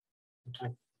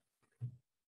 Okay.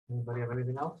 Anybody have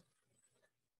anything else?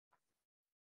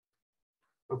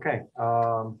 Okay,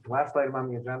 last item on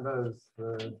the agenda is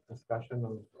the discussion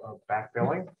of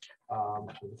backfilling. So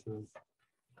this is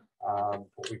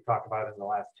what we've talked about in the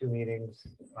last two meetings,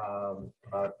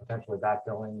 potentially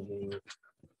backfilling the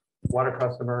water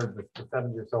customers, the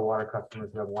 70 or so water customers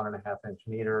who have 1.5-inch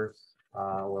meters,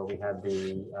 where we had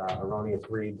the erroneous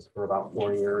reads for about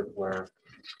 4 years, where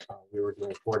we were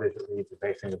doing 4-digit reads and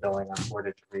basing the billing on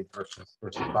 4-digit reads versus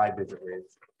 5-digit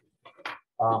reads.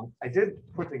 I did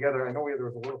put together, I know there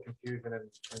was a little confusion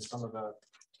in some of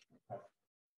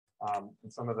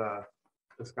the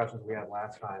discussions we had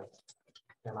last time.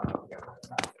 And I'm gonna get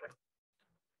that.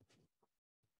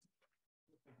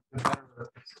 To better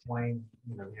explain,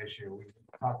 the issue, we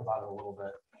talked about it a little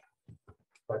bit,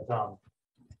 but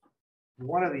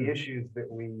one of the issues that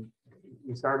we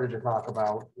started to talk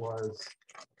about was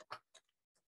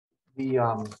the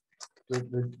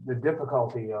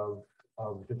difficulty of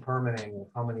determining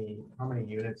how many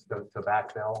units to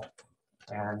backfill.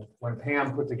 And when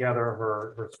Pam put together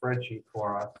her spreadsheet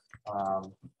for us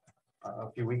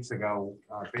a few weeks ago,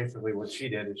 basically what she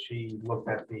did is she looked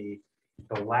at the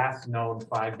last known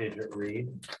 5-digit read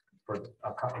for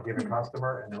a given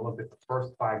customer, and then looked at the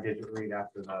first 5-digit read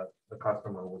after the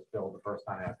customer was billed the first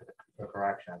time after the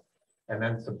correction, and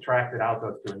then subtracted out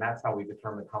those two, and that's how we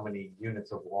determined how many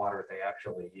units of water they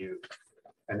actually used.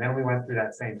 And then we went through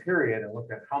that same period and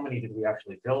looked at how many did we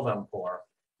actually bill them for,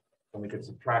 and we could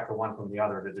subtract the one from the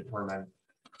other to determine,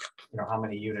 how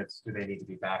many units do they need to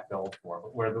be backfilled for.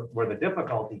 But where the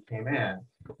difficulty came in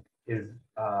is,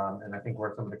 and I think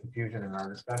where some of the confusion in our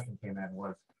discussion came in,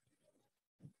 was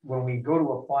when we go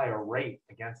to apply a rate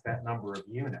against that number of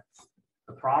units,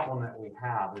 the problem that we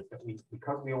have is that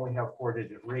because we only have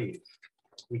 4-digit reads,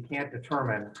 we can't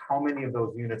determine how many of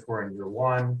those units were in year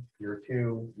 1, year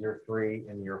 2, year 3,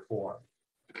 and year 4.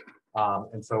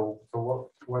 And so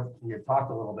what we had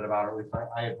talked a little bit about, or at least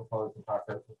I had proposed to talk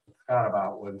to Scott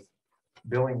about, was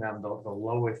billing them the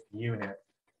lowest unit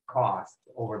cost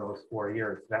over those 4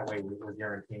 years. That way we're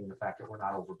guaranteeing the fact that we're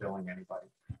not overbilling anybody.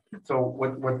 So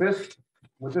what this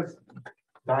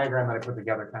diagram that I put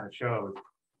together kind of shows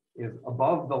is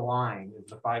above the line is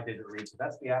the 5-digit read. So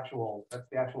that's the actual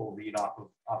read off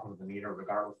of the meter,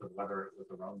 regardless of whether it was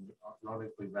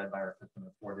erroneously read by our system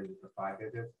as 4 digits or 5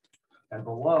 digits. And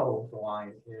below the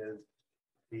line is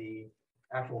the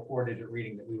actual 4-digit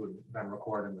reading that we would then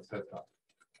record in the system.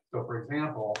 So for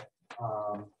example,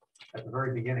 at the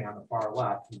very beginning on the far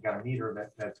left, you've got a meter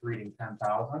that's reading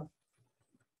 10,000.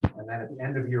 And then at the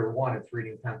end of year 1, it's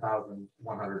reading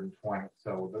 10,120.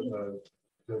 So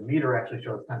the meter actually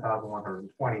shows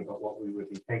 10,120, but what we would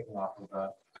be taking off of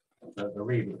the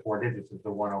read with 4 digits is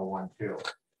the 1012.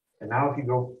 And now if you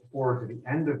go forward to the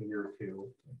end of year 2,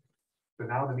 so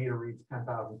now the meter reads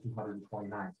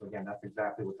 10,229. So again, that's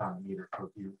exactly what's on the meter. So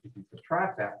if you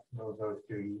subtract those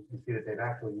two, you see that they've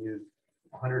actually used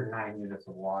 109 units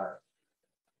of water.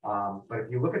 But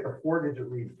if you look at the 4-digit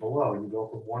reads below, you go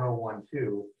from 1012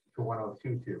 to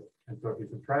 1022. And so if you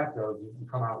subtract those, you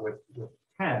come out with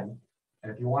 10.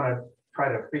 And if you want to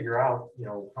try to figure out,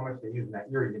 how much they use in that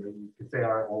year, you could say,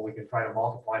 all right, well, we can try to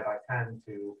multiply by 10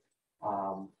 to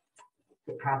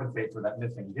compensate for that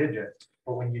missing digit.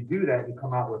 But when you do that, you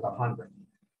come out with 100.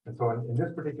 And so in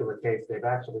this particular case, they've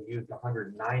actually used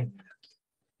 109 units.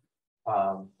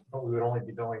 But we would only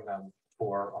be billing them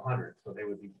for 100. So they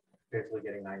would be basically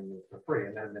getting 9 units for free.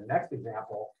 And then the next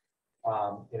example,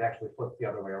 it actually flips the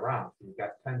other way around. So you've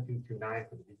got 10,229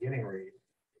 for the beginning read.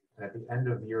 And at the end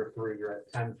of year 3, you're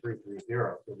at 10,330.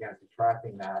 So again,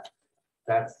 subtracting that,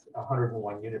 that's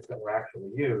 101 units that were actually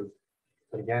used.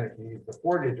 But again, if you use the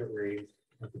 4-digit read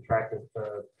and subtract it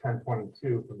to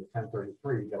 1022 from the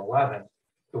 1033, you get 11.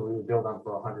 So we would bill them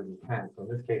for 110. So in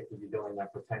this case, we'd be billing them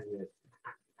for 10 units,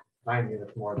 9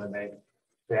 units more than they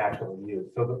actually use.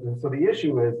 So the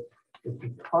issue is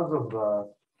because of the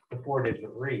 4-digit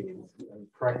reads, and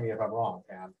correct me if I'm wrong,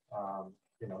 Pam,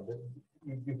 you know,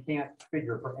 you can't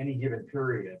figure for any given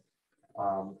period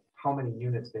how many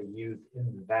units they use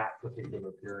in that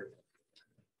particular period.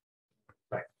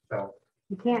 Right. So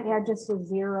You can't add just a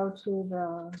 0 to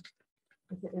the,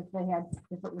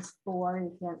 if it was 4,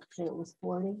 you can't say it was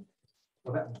 40.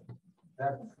 well,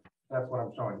 that's what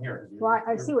I'm showing here. Well,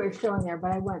 I see what you're showing there,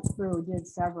 but I went through, did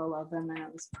several of them, and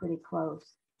it was pretty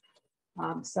close.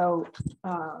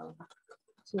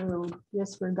 To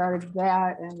disregard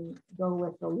that and go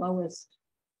with the lowest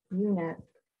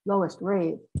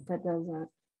rate, that doesn't.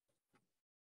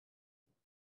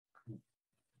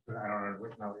 I don't know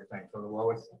what you're saying. So the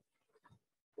lowest,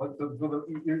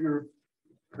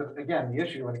 again, the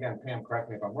issue, and again, Pam, correct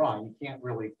me if I'm wrong, you can't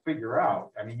really figure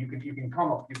out. I mean, you can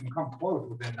come close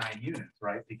within 9 units,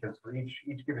 right? Because for each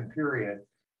given period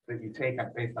that you take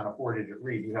based on a 4-digit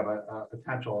read, you have a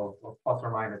potential of plus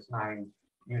or minus 9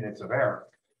 units of error.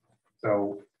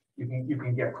 So you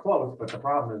can get close, but the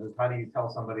problem is how do you tell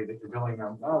somebody that you're billing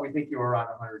them? Oh, we think you were around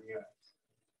 100 units.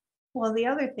 Well, the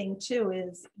other thing too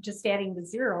is just adding the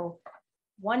 0.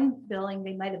 One billing,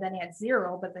 they might have been at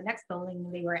 0, but the next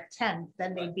billing they were at 10.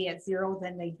 Then they'd be at 0,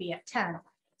 then they'd be at 10.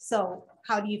 So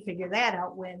how do you figure that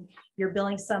out when you're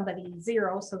billing somebody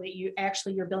 0 so that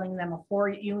you're billing them a 4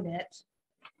 unit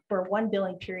for one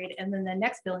billing period, and then the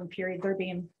next billing period they're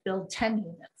being billed 10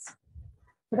 units.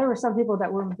 But there were some people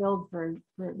that weren't billed for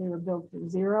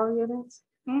 0 units.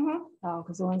 Mm-hmm. Oh,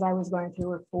 because the ones I was going through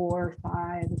were 4,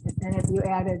 5, and if you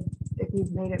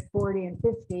made it 40 and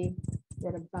 50,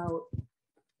 it about.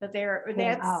 But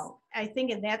I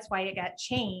think, and that's why it got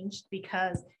changed,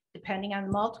 because depending on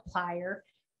the multiplier,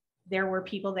 there were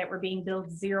people that were being billed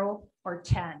 0 or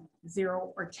 10,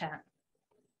 0 or 10.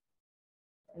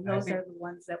 And those are the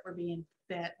ones that we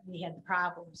had the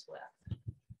problems with,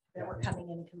 that were coming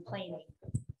in and complaining.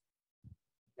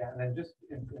 Yeah, and then just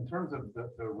in terms of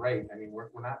the rate, I mean, we're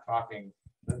not talking,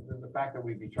 the fact that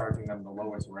we'd be charging them the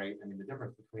lowest rate, I mean, the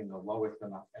difference between the lowest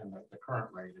and the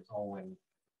current rate is only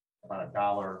about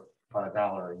 $1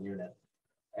 a unit.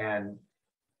 And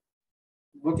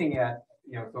looking at,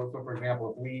 you know, so for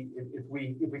example, if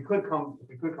we could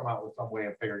come out with some way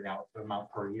of figuring out the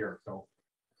amount per year. So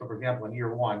for example, in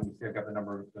year 1, you see I've got the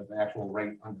number of the actual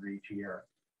rate under each year.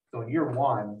 So in year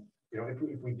 1, you know,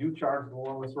 if we do charge the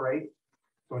lowest rate,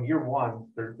 so in year 1,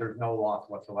 there's no loss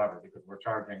whatsoever because we're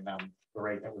charging them the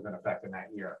rate that was in effect in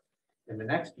that year. In the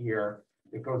next year,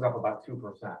 it goes up about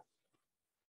 2%.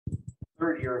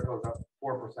 Third year, it goes up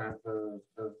 4%. The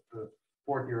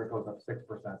fourth year, it goes up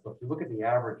 6%. So if you look at the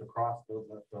average across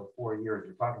the 4 years,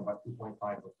 you're talking about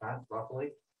 2.5%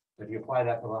 roughly. If you apply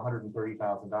that to the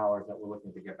 $130,000 that we're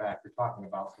looking to get back, you're talking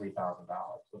about $3,000.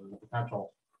 So there's a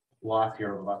potential loss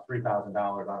here of about $3,000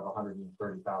 out of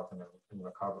 $130,000 in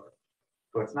recovery.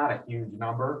 So it's not a huge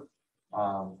number.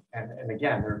 And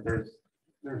again, there's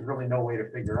really no way to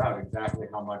figure out exactly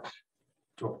how much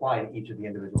to apply to each of the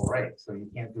individual rates. So you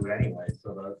can't do it anyway.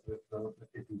 So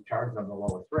if you charge them the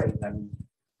lowest rate, then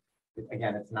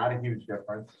again, it's not a huge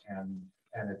difference.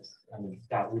 And it's, I mean,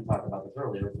 Scott, we talked about this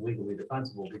earlier, it's legally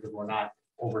defensible because we're not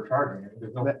overcharging it.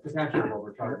 There's no potential of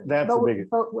overcharging. But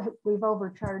we've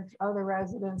overcharged other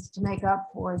residents to make up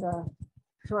for the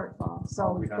shortfall.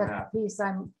 So that piece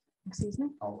excuse me?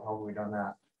 How have we done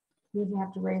that? You didn't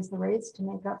have to raise the rates to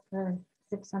make up for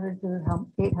 $600,000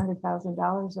 to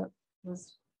 $800,000 that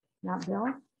was not billed.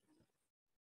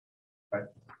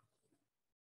 But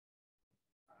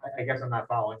I guess I'm not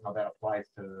following how that applies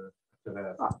to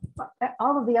this.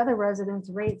 All of the other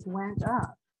residents' rates went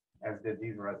up. As did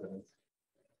these residents.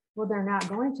 Well, they're not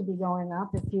going to be going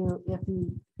up if you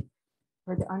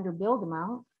for the underbilled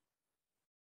amount.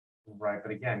 Right,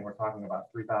 but again, we're talking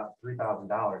about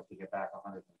 $3,000 to get back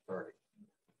 $130,000.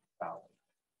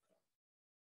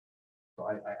 So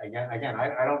I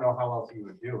don't know how else you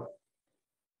would do it.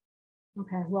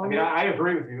 Okay, well, I mean, I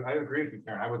agree with you. I agree with you,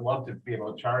 Karen. I would love to be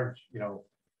able to charge,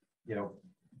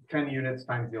 10 units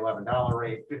times the $11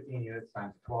 rate, 15 units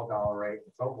times the $12 rate,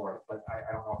 and so forth. But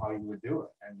I don't know how you would do it.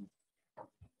 And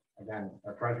again,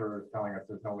 our treasurer is telling us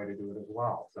there's no way to do it as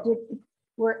well. So.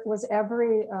 Was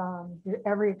every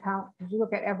account, did you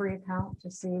look at every account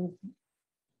to see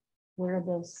where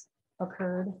this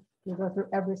occurred? You go through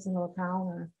every single account,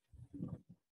 or?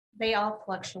 they all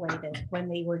fluctuated when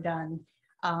they were done.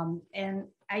 And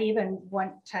I even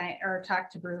one time or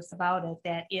talked to Bruce about it,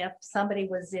 that if somebody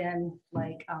was in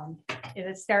like, if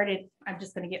it started, I'm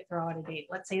just going to throw out a date.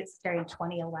 Let's say it started in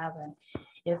 2011.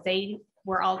 If they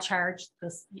were all charged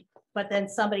this, but then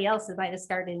somebody else that might have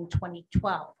started in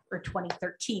 2012 or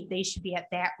 2013, they should be at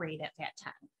that rate at that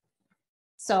time.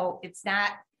 So it's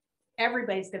not,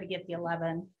 everybody's going to get the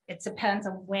 11. It depends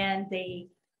on when the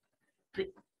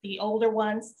older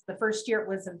ones, the first year it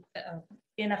was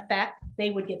in effect, they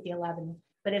would get the 11.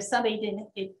 But if somebody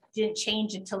it didn't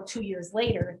change until 2 years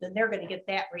later, then they're going to get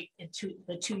that rate into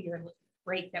the 2-year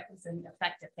rate that was in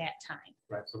effect at that time.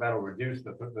 Right, so that'll reduce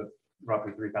the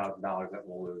roughly $3,000 that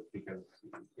we'll lose because,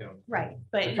 you know. Right,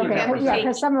 but you Okay, never yeah, change.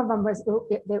 because some of them was,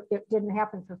 it didn't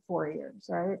happen for 4 years,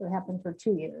 right? It happened for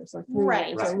 2 years or 3 Right.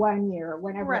 years or 1 year, or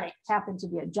whenever Right. it happened to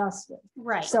be adjusted.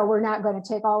 Right. So we're not going to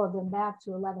take all of them back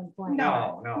to 11.9.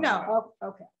 No. Oh,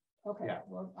 okay, okay. Yeah.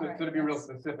 Well, So, all right, so to be real that's-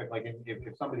 specific, like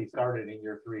if somebody started in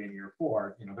year 3 and year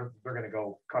 4, you know, they're gonna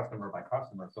go customer by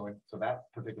customer. So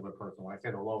that particular person, when I say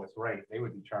the lowest rate, they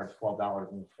would be charged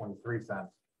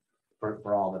 $12.23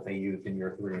 for all that they used in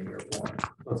year 3 and year 4.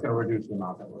 So it's gonna reduce the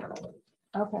amount that we're gonna lose.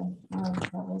 Okay,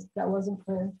 that wasn't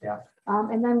clear. Yeah.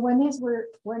 And then when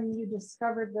you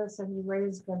discovered this and you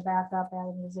raised them back up,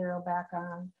 adding the 0 back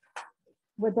on,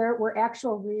 were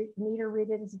actual meter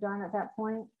readings done at that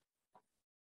point?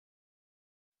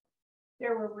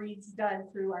 There were reads done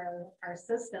through our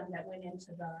system that went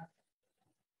into the,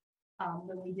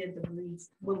 when we did the reads,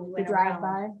 when we went drive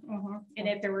around. And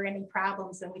if there were any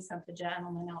problems, then we sent the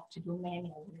gentleman out to do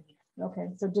manual reading. Okay,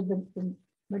 so did the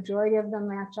majority of them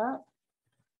match up?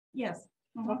 Yes.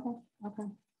 Okay.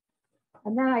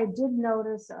 And then I did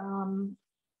notice,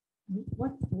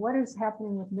 what is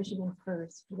happening with Michigan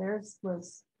First? Theirs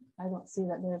was, I don't see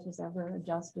that theirs was ever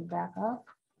adjusted back up.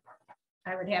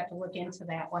 I would have to look into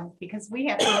that one because we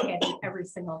have to look at every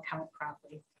single account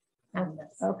properly on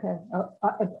this. Okay.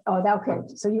 Okay.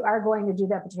 So you are going to do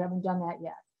that, but you haven't done that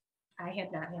yet. I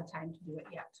have not had time to do it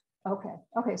yet.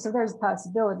 Okay. So there's a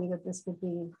possibility that this could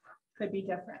be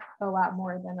different. a lot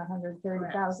more than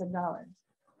 $130,000.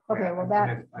 Okay. Yeah, well, I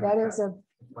that mean, is a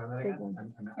explain that big again.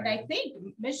 one. And I think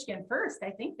Michigan First,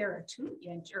 I think they're a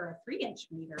 2-inch or a 3-inch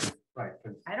meter. Right.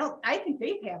 'Cause I think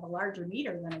they have a larger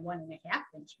meter than a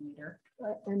 1.5-inch meter.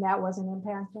 And that wasn't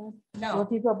impacted. Well, No,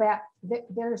 if you go back, they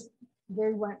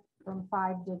went from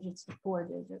 5 digits to 4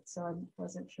 digits, so I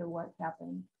wasn't sure what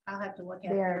happened I'll have to look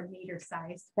at There. their meter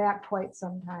size. back quite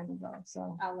some time ago.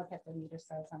 So I'll look at the meter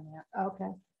size on that.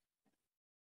 okay.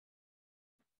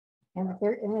 And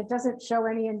it doesn't show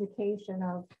any indication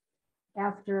of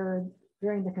during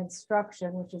the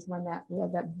construction, which is when we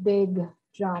had that big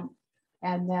jump.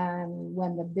 And then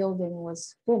when the building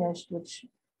was finished, which,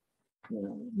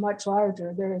 much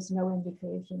larger, there is no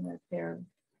indication that their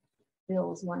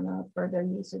bills went up or their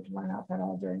usage went up at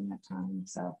all during that time.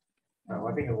 So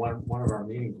I think in one of our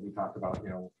meetings, we talked about, I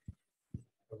can't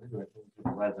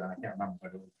remember,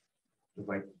 but it was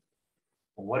like,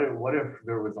 what if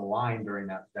there was a line during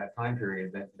that time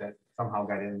period that somehow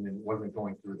got in and wasn't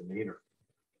going through the meter?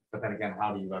 But then again,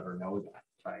 how do you ever know that,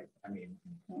 right? I mean.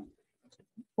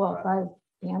 well, if I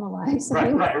analyze.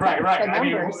 Right. the I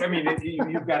numbers. mean,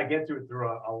 you've got to get through it through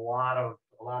a lot of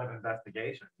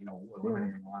investigation,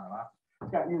 eliminating a lot of that.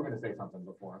 Scott, you were going to say something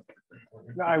before.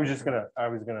 No, I was gonna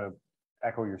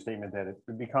echo your statement that it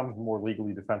becomes more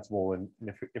legally defensible. And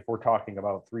if we're talking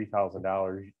about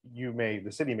 $3,000,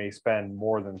 the city may spend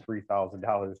more than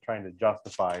 $3,000 trying to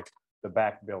justify the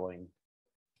back billing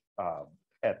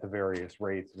at the various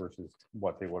rates versus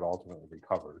what they would ultimately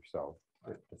recover. So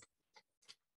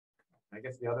I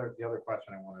guess the other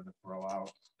question I wanted to throw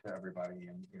out to everybody,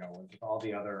 and with all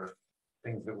the other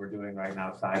things that we're doing right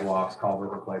now, sidewalks, culvert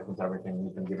replacements, everything,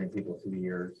 we've been giving people 2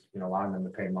 years, allowing them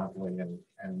to pay monthly and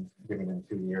giving them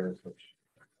 2 years, which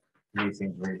to me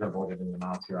seems reasonable given the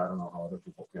amounts here. I don't know how other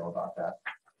people feel about that.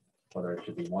 Whether it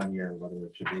should be 1 year, whether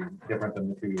it should be different than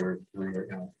the 2 years, 3 years,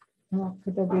 Well,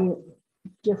 could there be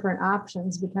different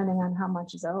options depending on how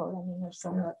much is owed? I mean, there's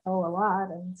some that owe a lot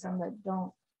and some that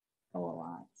don't owe a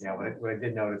lot. Yeah, what I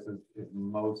did notice is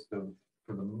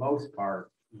for the most part,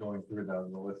 going through the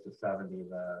list of 70,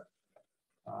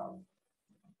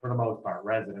 for the most part,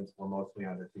 residents were mostly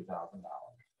under $2,000.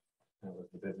 It was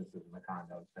the businesses and the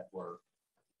condos that were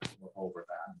over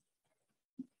that.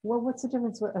 Well, what's the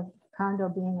difference with a condo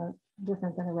being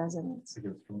different than a residence?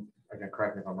 Because again,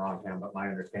 correct me if I'm wrong, Pam, but my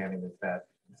understanding is that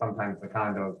sometimes the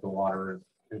condos, the water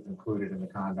is included in the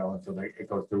condo, and so it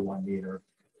goes through 1 meter.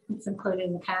 It's included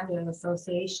in the condo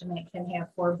association. It can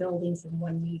have 4 buildings in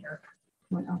 1 meter.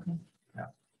 Okay. Yeah.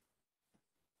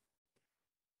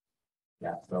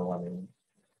 Yeah, so I mean,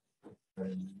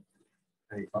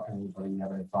 anybody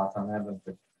have any thoughts on that? If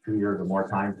it's 2 years or more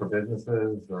time for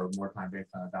businesses or more time based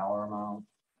on a dollar amount?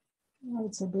 I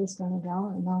would say based on a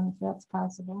dollar amount, if that's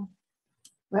possible.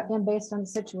 But and based on the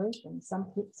situation, some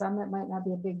that might not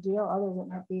be a big deal, others it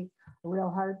might be a real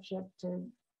hardship to,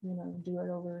 do it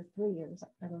over 3 years.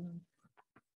 I don't know.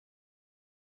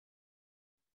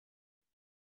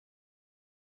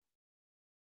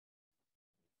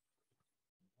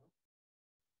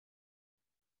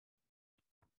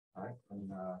 All right, and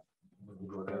we'll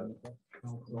go to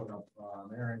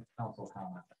mayor and council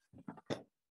comment.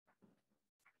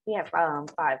 We have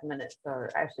 5 minutes, or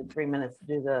actually 3 minutes to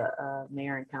do the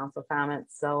mayor and council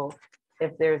comments. So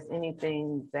if there's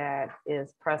anything that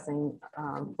is pressing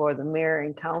for the mayor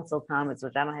and council comments,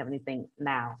 which I don't have anything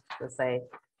now to say,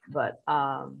 but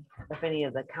if any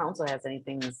of the council has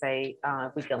anything to say,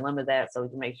 if we can limit that so we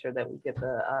can make sure that we get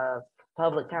the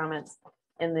public comments,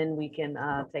 and then we can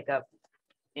take up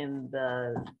in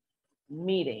the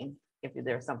meeting if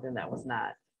there's something that was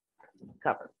not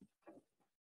covered.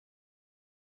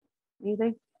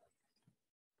 Anything?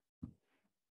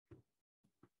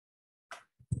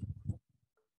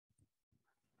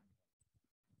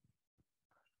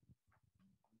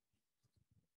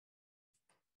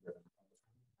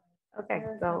 Okay,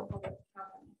 so.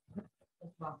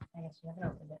 Well, I guess you haven't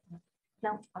opened it.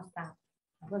 No, I'll stop.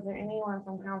 Was there anyone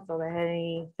from council that had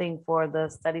anything for the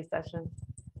study session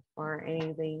or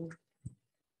anything?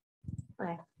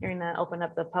 Okay, hearing that, open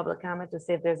up the public comment to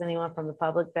see if there's anyone from the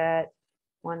public that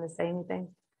wanted to say anything.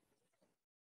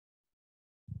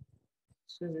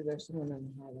 Susie, there's someone in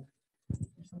the hallway.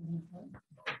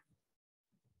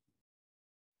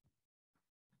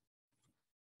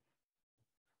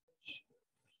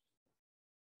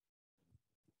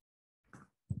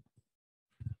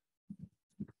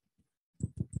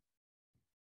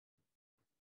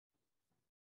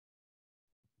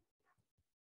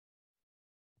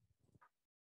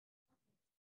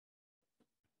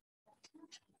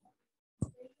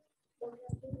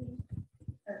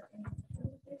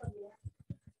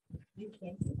 You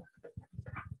can't.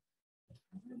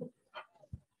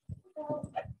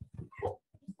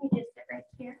 You just sit right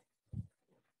here.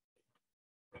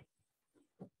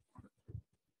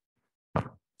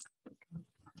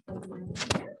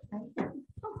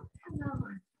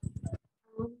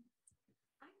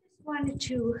 Wanted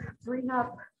to bring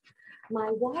up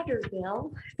my water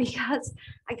bill because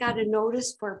I got a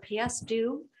notice for past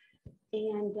due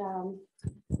and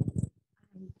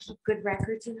keep good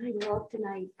records, and I looked and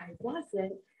I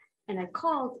wasn't, and I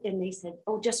called and they said,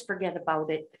 oh, just forget about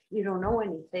it, you don't know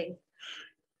anything.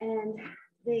 And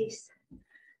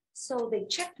so they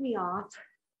checked me off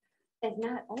as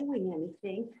not owing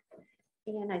anything,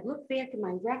 and I looked back in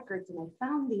my records and I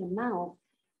found the amount.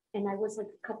 And I was like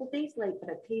a couple days late, but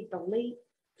I paid the late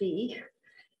fee.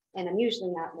 And I'm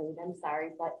usually not late, I'm sorry.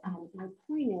 But my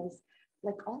point is,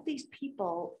 like all these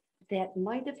people that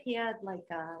might have had like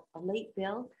a late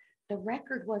bill, the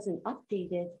record wasn't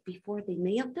updated before they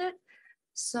mailed it.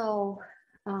 So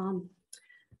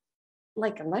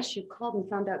like unless you called and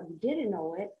found out you didn't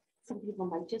owe it, some people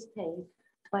might just pay.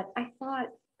 But I thought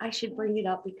I should bring it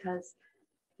up because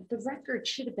the record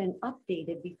should have been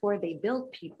updated before they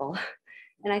billed people.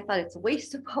 And I thought it's a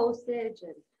waste of postage.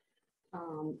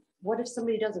 And what if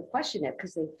somebody doesn't question it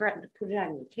because they threatened to put it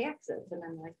on your taxes? And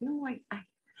I'm like, no, I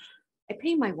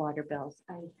pay my water bills.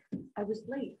 I was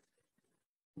late.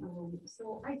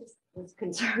 So I just was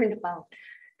concerned about,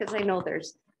 because I know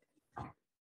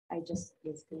I just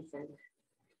was concerned.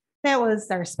 That was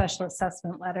our special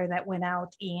assessment letter that went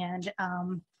out, and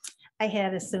I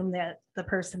had assumed that the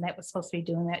person that was supposed to be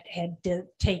doing that had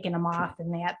taken them off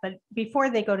and that, but before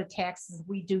they go to taxes,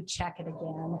 we do check it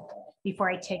again. Before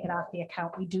I take it off the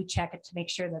account, we do check it to make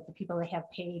sure that the people that have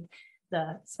paid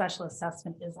the special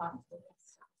assessment is on the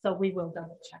list. So we will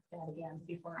double check that again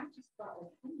before. I just thought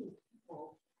like how many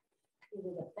people did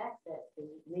it affect that they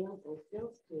mailed those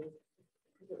bills to,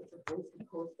 because it was a waste of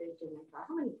postage, and I thought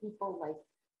how many people like.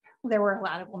 There were a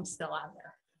lot of them still on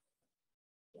there.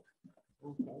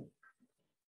 Okay.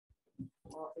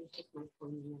 Well, it's just my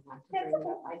phone.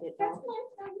 I did not.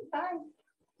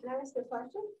 Can I ask a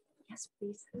question? Yes,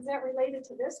 please. Is that related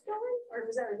to this billing or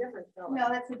is that a different billing? No,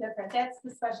 that's a different. That's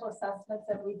the special assessments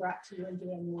that we brought to you in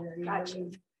January. Gotcha.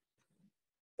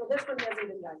 So this one hasn't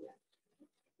been done yet?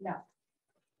 No.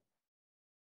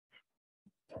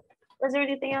 Was there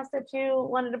anything else that you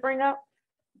wanted to bring up?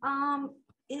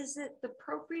 Is it the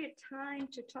appropriate time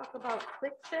to talk about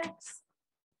Quick Fix?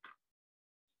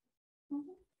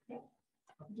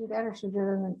 Do that or should do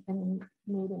it in the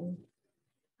meeting?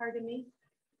 Pardon me?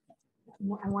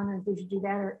 I wonder if we should do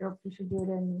that or if we should do it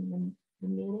in the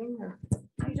meeting or.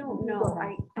 I don't know.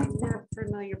 I'm not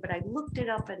familiar, but I looked it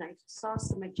up and I saw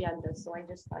some agenda, so I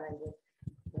just thought I would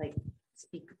like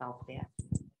speak about that.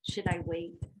 Should I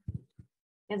wait?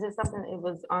 Is it something, it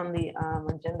was on the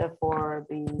agenda for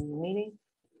the meeting?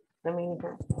 The meeting,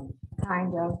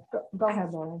 Kind of. Go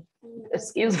ahead, Lauren.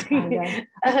 excuse me. Kinda.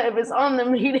 If it's on the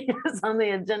meeting, it's on the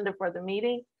agenda for the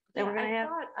meeting that we're gonna I have.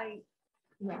 thought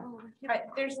Yeah. But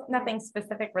there's nothing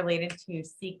specific related to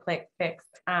C-Click Fix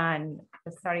on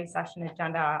the study session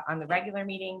agenda on the regular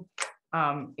meeting.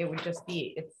 It would just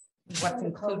be, it's what's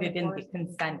included in the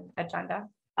consent agenda.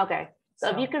 Okay, so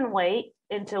if you So- can wait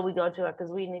until we go to it, because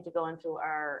we need to go into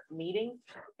our meeting,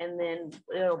 and then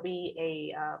it'll be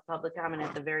a public comment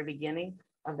at the very beginning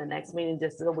of the next meeting,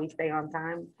 just so we stay on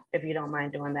time, if you don't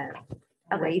mind doing that.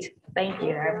 Okay, thank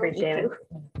you, I appreciate it.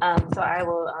 So I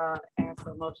will ask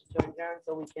for a motion to adjourn,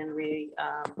 so we can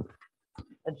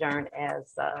adjourn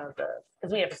as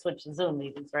because we have to switch to Zoom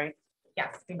meetings, right?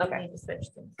 Yes, we do Okay. need to switch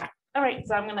things. All right,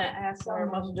 so I'm gonna ask for a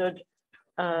motion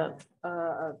to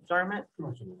adjournment.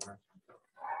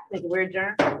 Think we're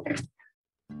adjourned.